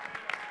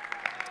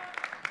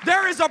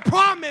 There is a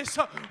promise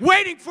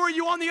waiting for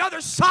you on the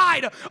other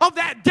side of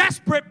that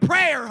desperate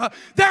prayer.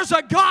 There's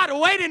a God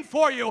waiting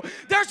for you.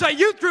 There's a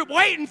youth group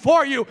waiting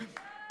for you.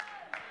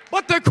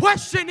 But the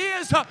question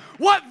is,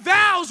 what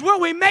vows will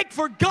we make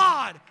for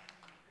God?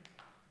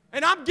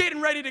 And I'm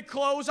getting ready to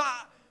close.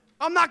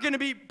 I'm not going to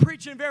be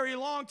preaching very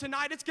long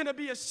tonight. It's going to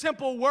be a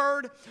simple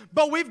word,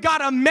 but we've got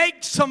to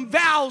make some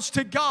vows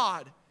to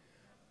God.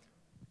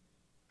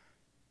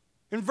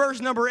 In verse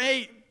number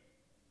 8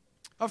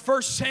 of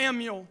 1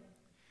 Samuel,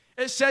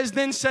 it says,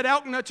 "Then said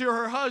Elkanah to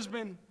her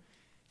husband,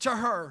 to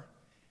her,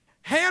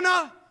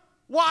 Hannah,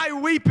 why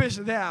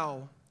weepest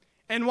thou?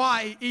 And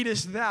why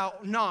eatest thou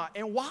not?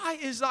 And why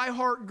is thy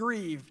heart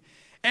grieved?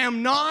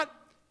 Am not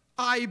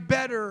I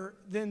better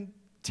than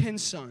 10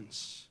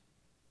 sons?"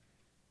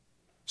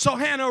 So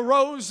Hannah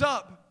rose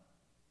up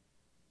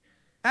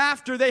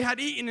after they had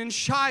eaten in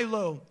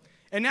Shiloh,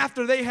 and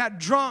after they had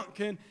drunk,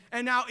 and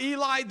now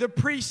Eli the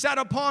priest sat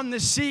upon the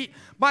seat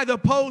by the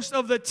post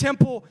of the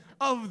temple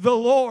of the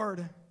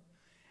Lord.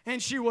 And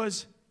she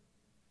was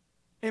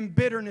in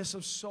bitterness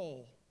of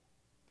soul,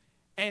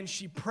 and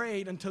she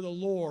prayed unto the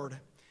Lord,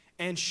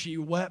 and she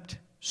wept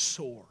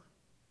sore.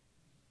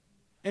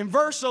 In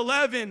verse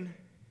 11,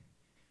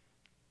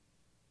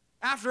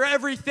 after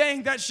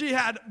everything that she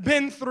had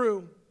been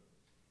through,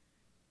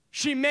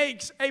 she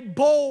makes a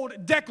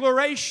bold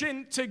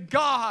declaration to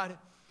God.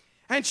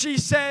 And she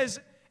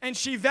says, and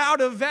she vowed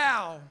a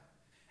vow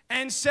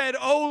and said,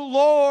 "O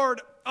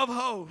Lord of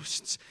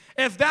hosts,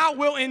 if thou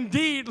wilt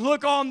indeed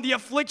look on the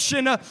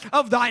affliction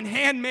of thine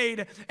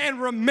handmaid and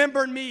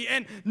remember me,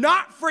 and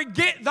not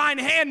forget thine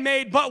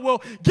handmaid, but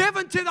will give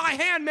unto thy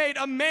handmaid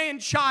a man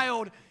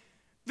child,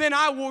 then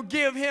I will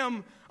give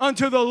him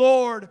unto the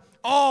Lord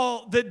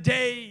all the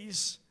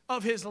days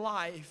of his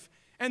life,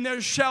 and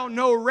there shall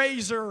no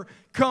razor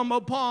come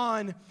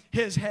upon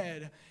his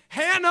head."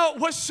 Hannah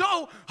was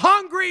so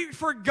hungry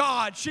for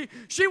God.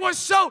 She was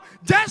so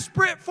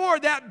desperate for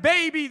that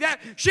baby that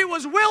she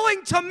was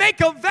willing to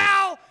make a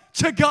vow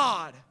to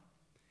God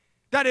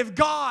that if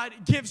God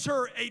gives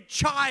her a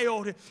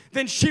child,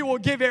 then she will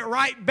give it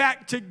right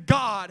back to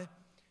God.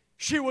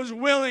 She was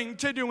willing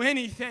to do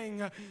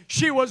anything.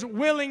 She was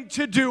willing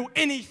to do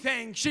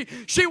anything.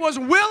 She was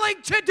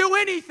willing to do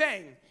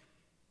anything.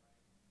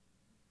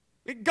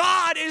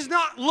 God is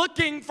not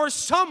looking for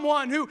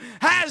someone who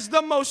has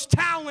the most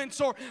talents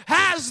or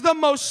has the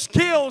most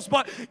skills,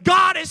 but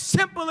God is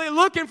simply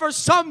looking for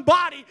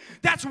somebody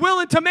that's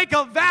willing to make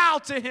a vow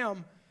to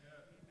Him.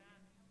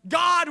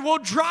 God will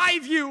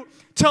drive you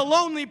to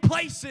lonely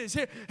places.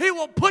 He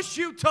will push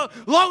you to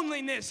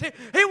loneliness.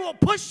 He will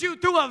push you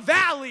through a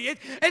valley.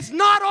 It's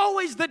not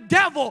always the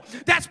devil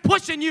that's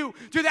pushing you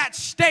to that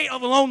state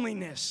of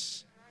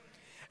loneliness.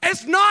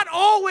 It's not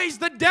always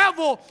the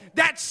devil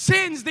that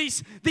sends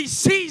these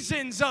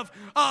seasons of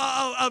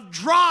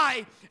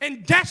dry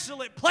and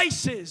desolate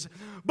places.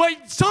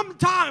 But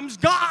sometimes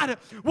God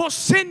will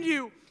send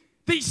you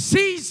these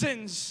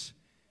seasons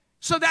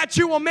so that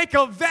you will make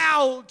a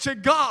vow to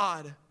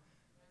God.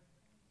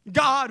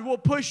 God will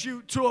push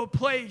you to a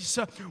place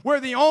where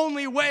the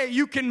only way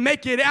you can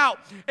make it out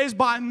is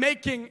by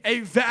making a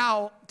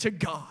vow to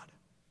God.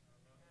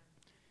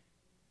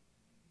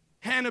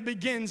 Hannah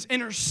begins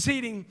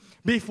interceding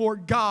before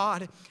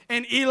God,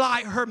 and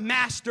Eli, her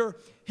master,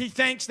 he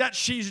thinks that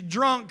she's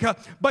drunk,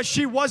 but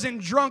she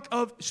wasn't drunk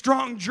of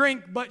strong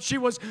drink, but she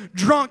was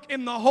drunk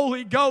in the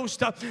Holy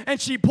Ghost, and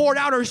she poured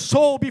out her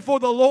soul before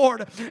the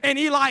Lord. And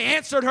Eli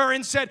answered her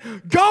and said,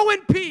 "Go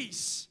in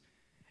peace,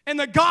 and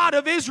the God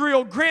of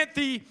Israel grant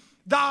thee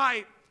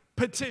thy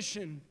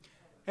petition."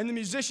 And the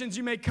musicians,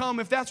 you may come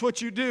if that's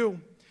what you do.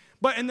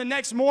 But in the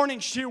next morning,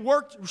 she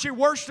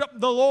worshiped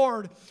the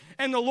Lord,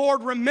 and the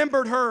Lord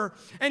remembered her,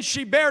 and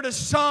she bare a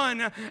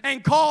son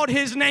and called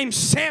his name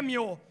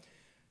Samuel,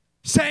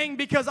 saying,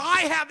 "Because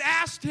I have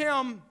asked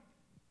him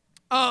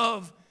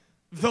of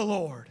the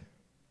Lord."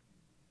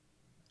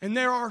 And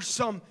there are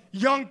some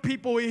young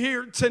people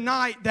here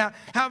tonight that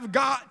have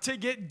got to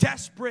get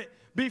desperate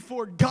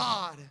before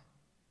God.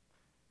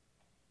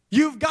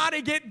 You've got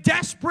to get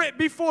desperate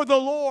before the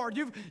Lord.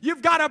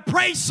 You've got to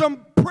pray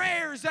some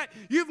prayers that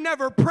you've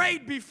never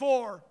prayed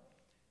before.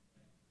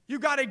 You've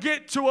got to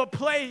get to a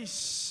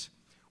place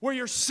where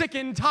you're sick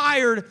and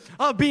tired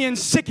of being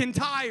sick and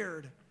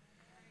tired.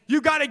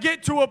 You've got to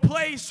get to a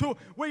place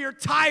where you're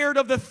tired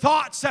of the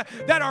thoughts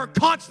that are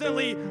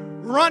constantly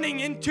running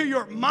into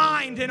your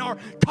mind and are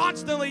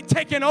constantly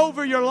taking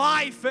over your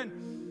life.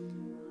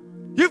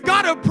 And you've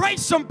got to pray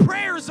some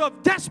prayers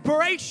of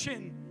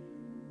desperation.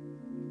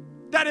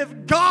 That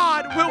if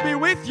God will be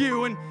with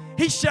you and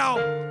He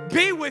shall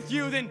be with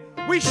you, then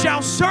we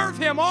shall serve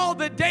Him all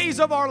the days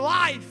of our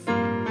life.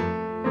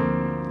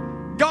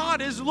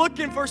 God is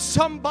looking for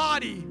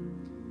somebody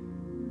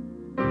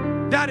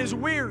that is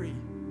weary,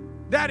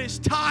 that is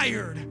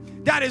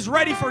tired, that is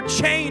ready for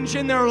change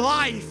in their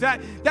life,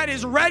 that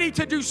is ready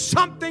to do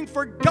something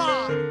for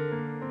God.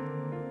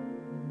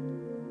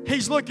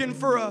 He's looking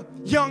for a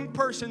young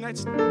person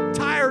that's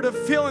tired of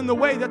feeling the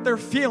way that they're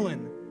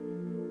feeling.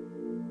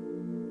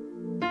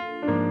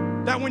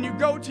 That when you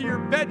go to your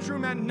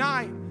bedroom at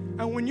night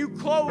and when you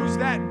close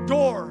that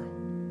door,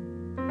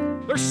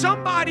 there's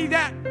somebody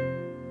that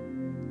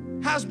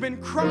has been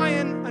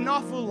crying an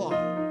awful lot.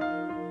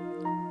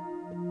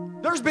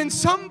 There's been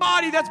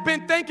somebody that's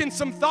been thinking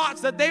some thoughts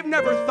that they've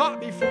never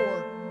thought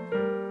before.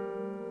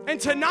 And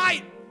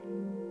tonight,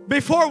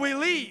 before we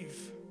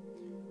leave,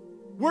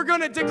 we're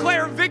going to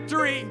declare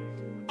victory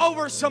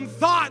over some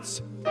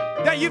thoughts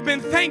that you've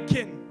been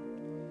thinking,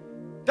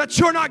 that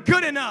you're not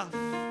good enough,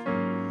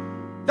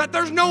 that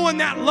there's no one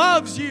that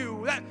loves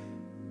you,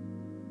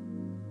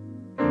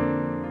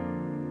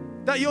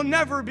 that you'll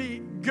never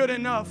be good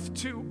enough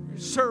to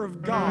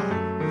serve God,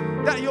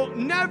 that you'll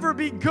never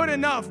be good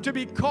enough to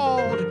be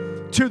called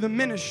to the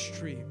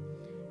ministry.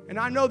 And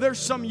I know there's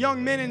some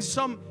young men and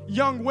some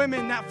young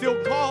women that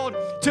feel called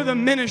to the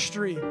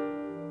ministry,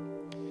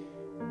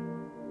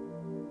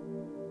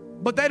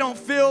 but they don't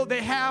feel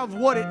they have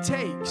what it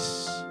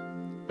takes.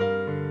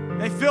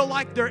 They feel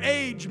like their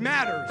age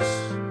matters.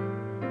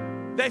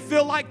 They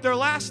feel like their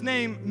last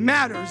name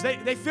matters.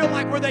 They feel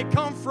like where they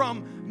come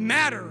from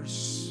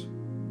matters.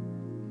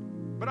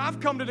 But I've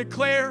come to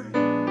declare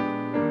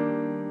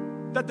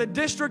that the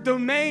District of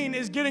Maine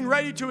is getting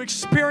ready to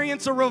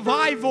experience a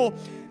revival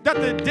that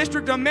the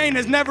District of Maine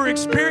has never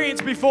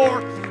experienced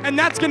before. And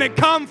that's going to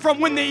come from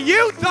when the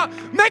youth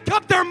make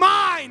up their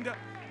mind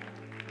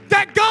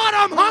that, God,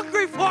 I'm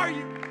hungry for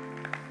you.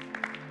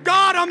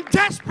 God, I'm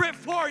desperate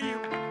for you.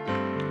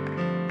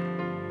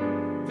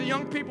 The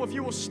young people, if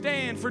you will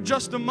stand for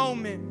just a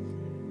moment,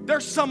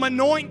 there's some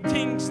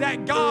anointings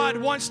that God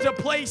wants to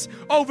place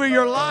over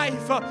your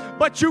life,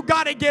 but you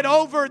got to get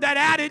over that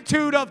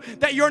attitude of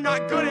that you're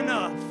not good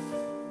enough.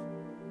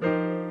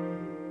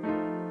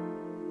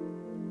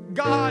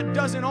 God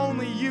doesn't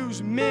only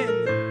use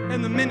men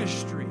in the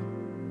ministry.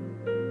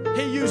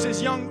 He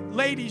uses young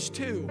ladies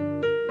too.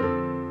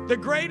 The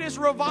greatest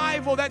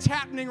revival that's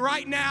happening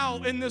right now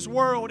in this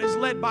world is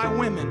led by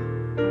women.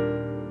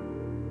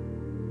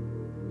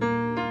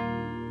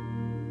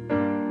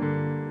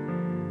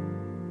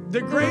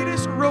 The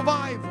greatest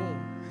revival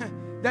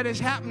that is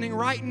happening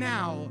right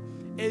now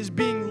is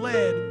being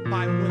led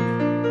by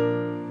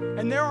women.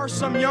 And there are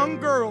some young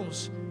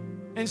girls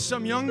and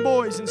some young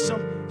boys and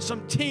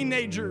some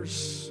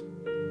teenagers.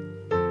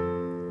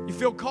 You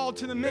feel called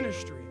to the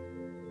ministry.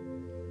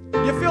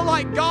 You feel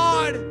like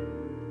God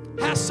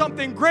has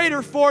something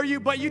greater for you,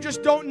 but you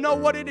just don't know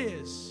what it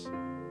is.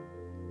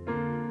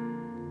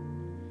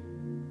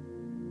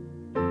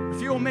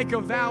 If you'll make a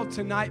vow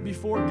tonight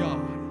before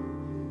God,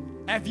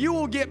 if you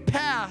will get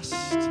past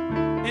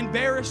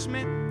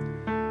embarrassment,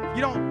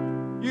 you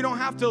don't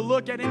have to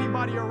look at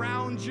anybody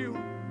around you.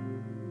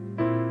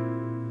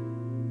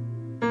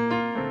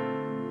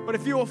 But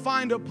if you will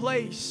find a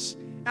place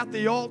at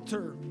the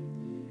altar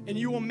and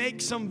you will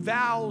make some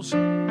vows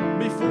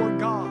before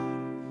God,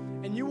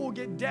 and you will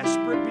get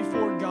desperate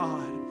before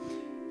God,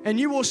 and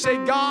you will say,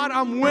 God,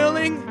 I'm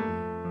willing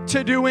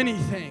to do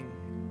anything.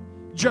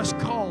 Just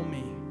call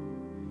me.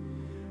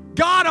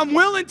 God, I'm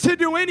willing to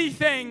do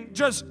anything.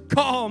 Just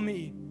call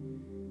me.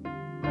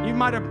 You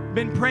might have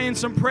been praying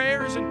some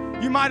prayers,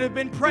 and you might have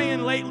been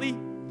praying lately.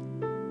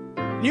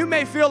 You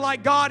may feel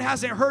like God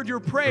hasn't heard your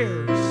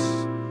prayers,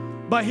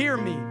 but hear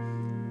me.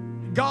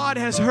 God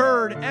has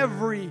heard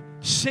every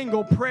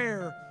single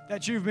prayer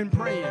that you've been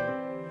praying.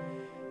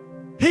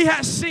 He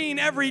has seen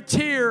every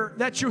tear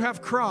that you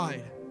have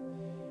cried.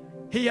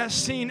 He has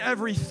seen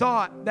every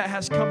thought that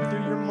has come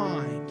through your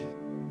mind.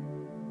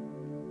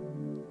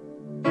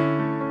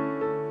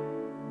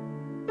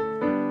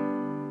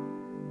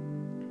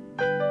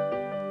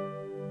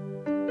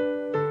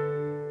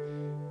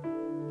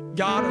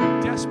 God,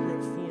 I'm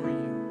desperate for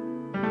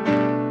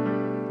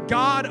you.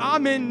 God,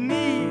 I'm in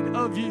need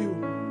of you.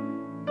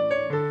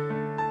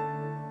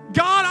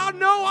 God, I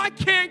know I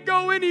can't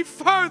go any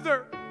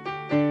further.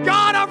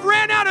 God, I've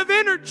ran out of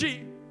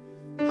energy.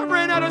 I've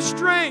ran out of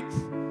strength.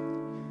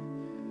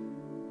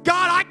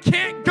 God, I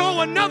can't go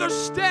another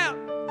step.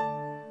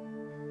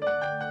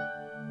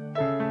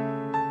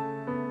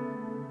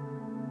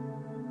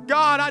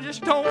 God, I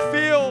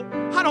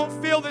don't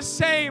feel the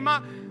same.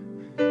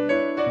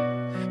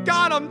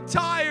 God, I'm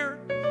tired.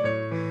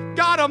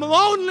 God, I'm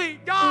lonely.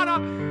 God,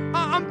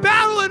 I'm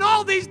battling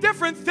all these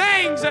different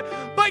things.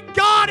 But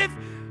God,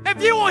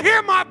 if you will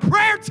hear my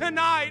prayer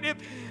tonight,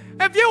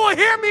 if you will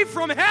hear me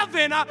from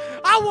heaven,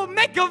 I will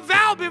make a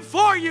vow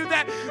before you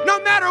that no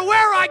matter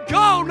where I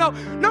go,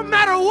 no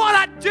matter what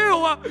I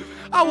do,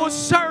 I will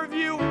serve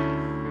you.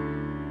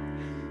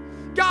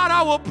 God,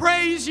 I will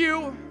praise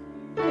you.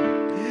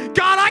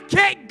 God, I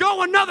can't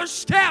go another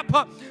step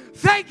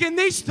thinking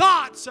these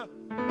thoughts.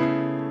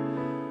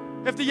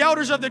 If the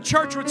elders of the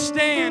church would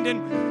stand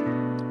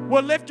and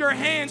would lift your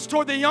hands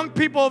toward the young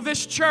people of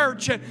this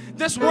church, and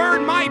this word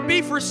might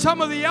be for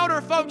some of the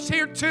elder folks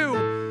here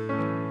too.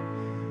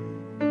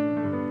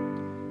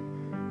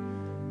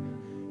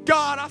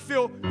 God, I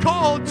feel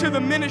called to the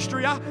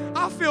ministry.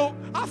 I feel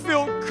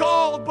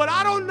called, but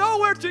I don't know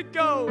where to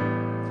go.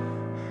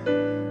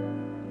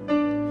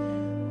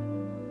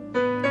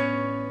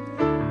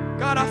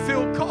 God, I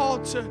feel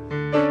called to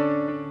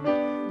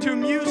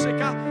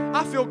music.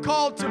 I feel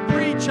called to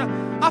preach.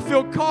 I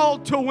feel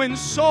called to win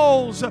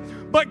souls.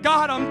 But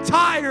God, I'm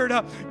tired.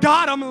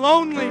 God, I'm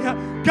lonely.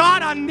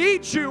 God, I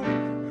need you.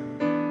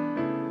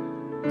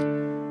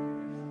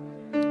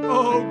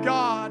 Oh,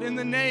 God, in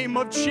the name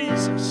of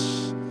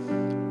Jesus.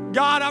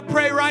 God, I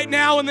pray right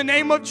now in the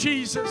name of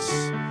Jesus.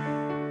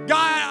 God,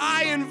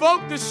 I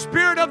invoke the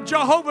Spirit of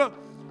Jehovah,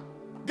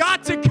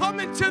 God, to come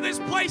into this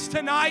place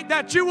tonight,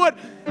 that you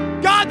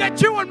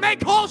would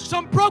make whole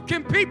some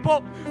broken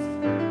people.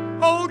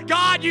 Oh,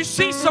 God, you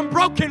see some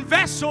broken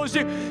vessels.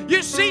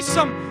 You see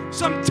some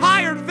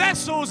tired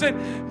vessels.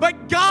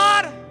 But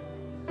God,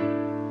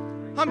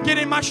 I'm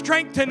getting my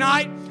strength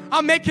tonight.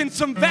 I'm making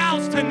some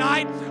vows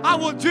tonight. I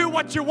will do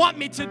what you want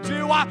me to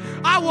do. I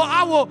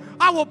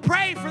will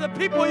pray for the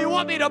people you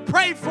want me to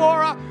pray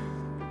for.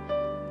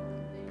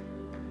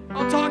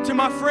 I'll talk to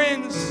my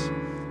friends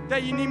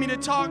that you need me to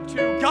talk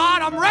to.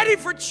 God, I'm ready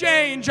for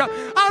change. I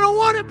don't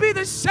want to be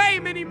the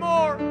same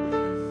anymore.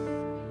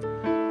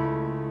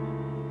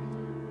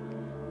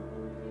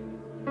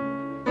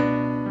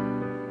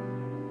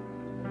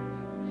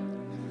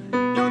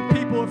 Young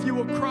people, if you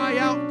will cry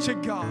out to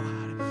God,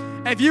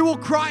 if you will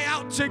cry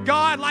out to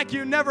God like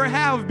you never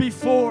have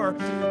before,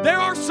 there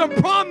are some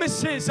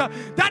promises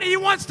that He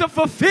wants to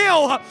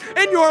fulfill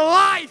in your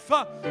life.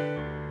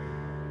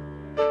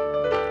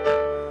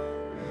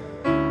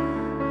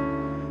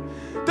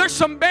 There's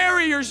some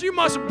barriers you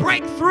must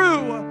break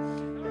through.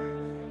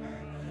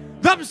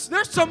 There's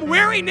some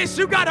weariness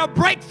you got to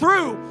break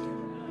through.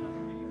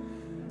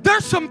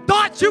 There's some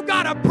thoughts you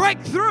got to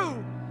break through.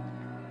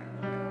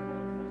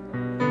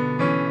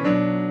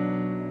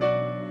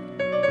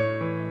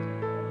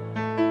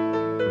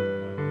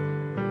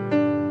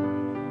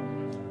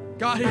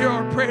 God, hear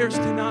our prayers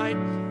tonight.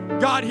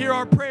 God, hear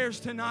our prayers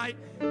tonight.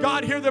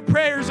 God, hear the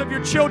prayers of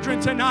your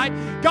children tonight.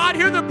 God,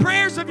 hear the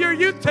prayers of your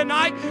youth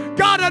tonight.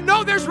 God, I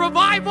know there's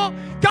revival.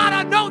 God,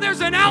 I know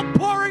there's an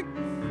outpouring.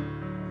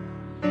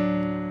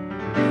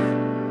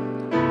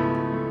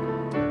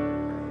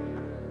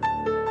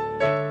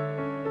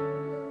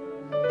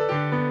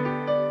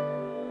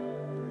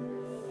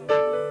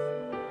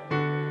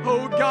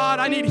 Oh, God,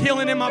 I need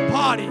healing in my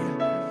body.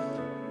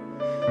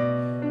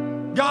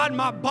 God,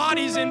 my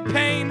body's in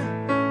pain.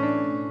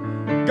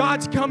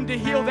 God's come to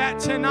heal that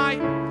tonight.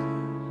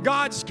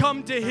 God's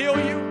come to heal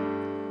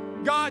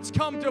you. God's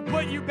come to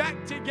put you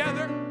back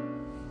together.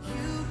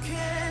 You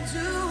can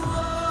do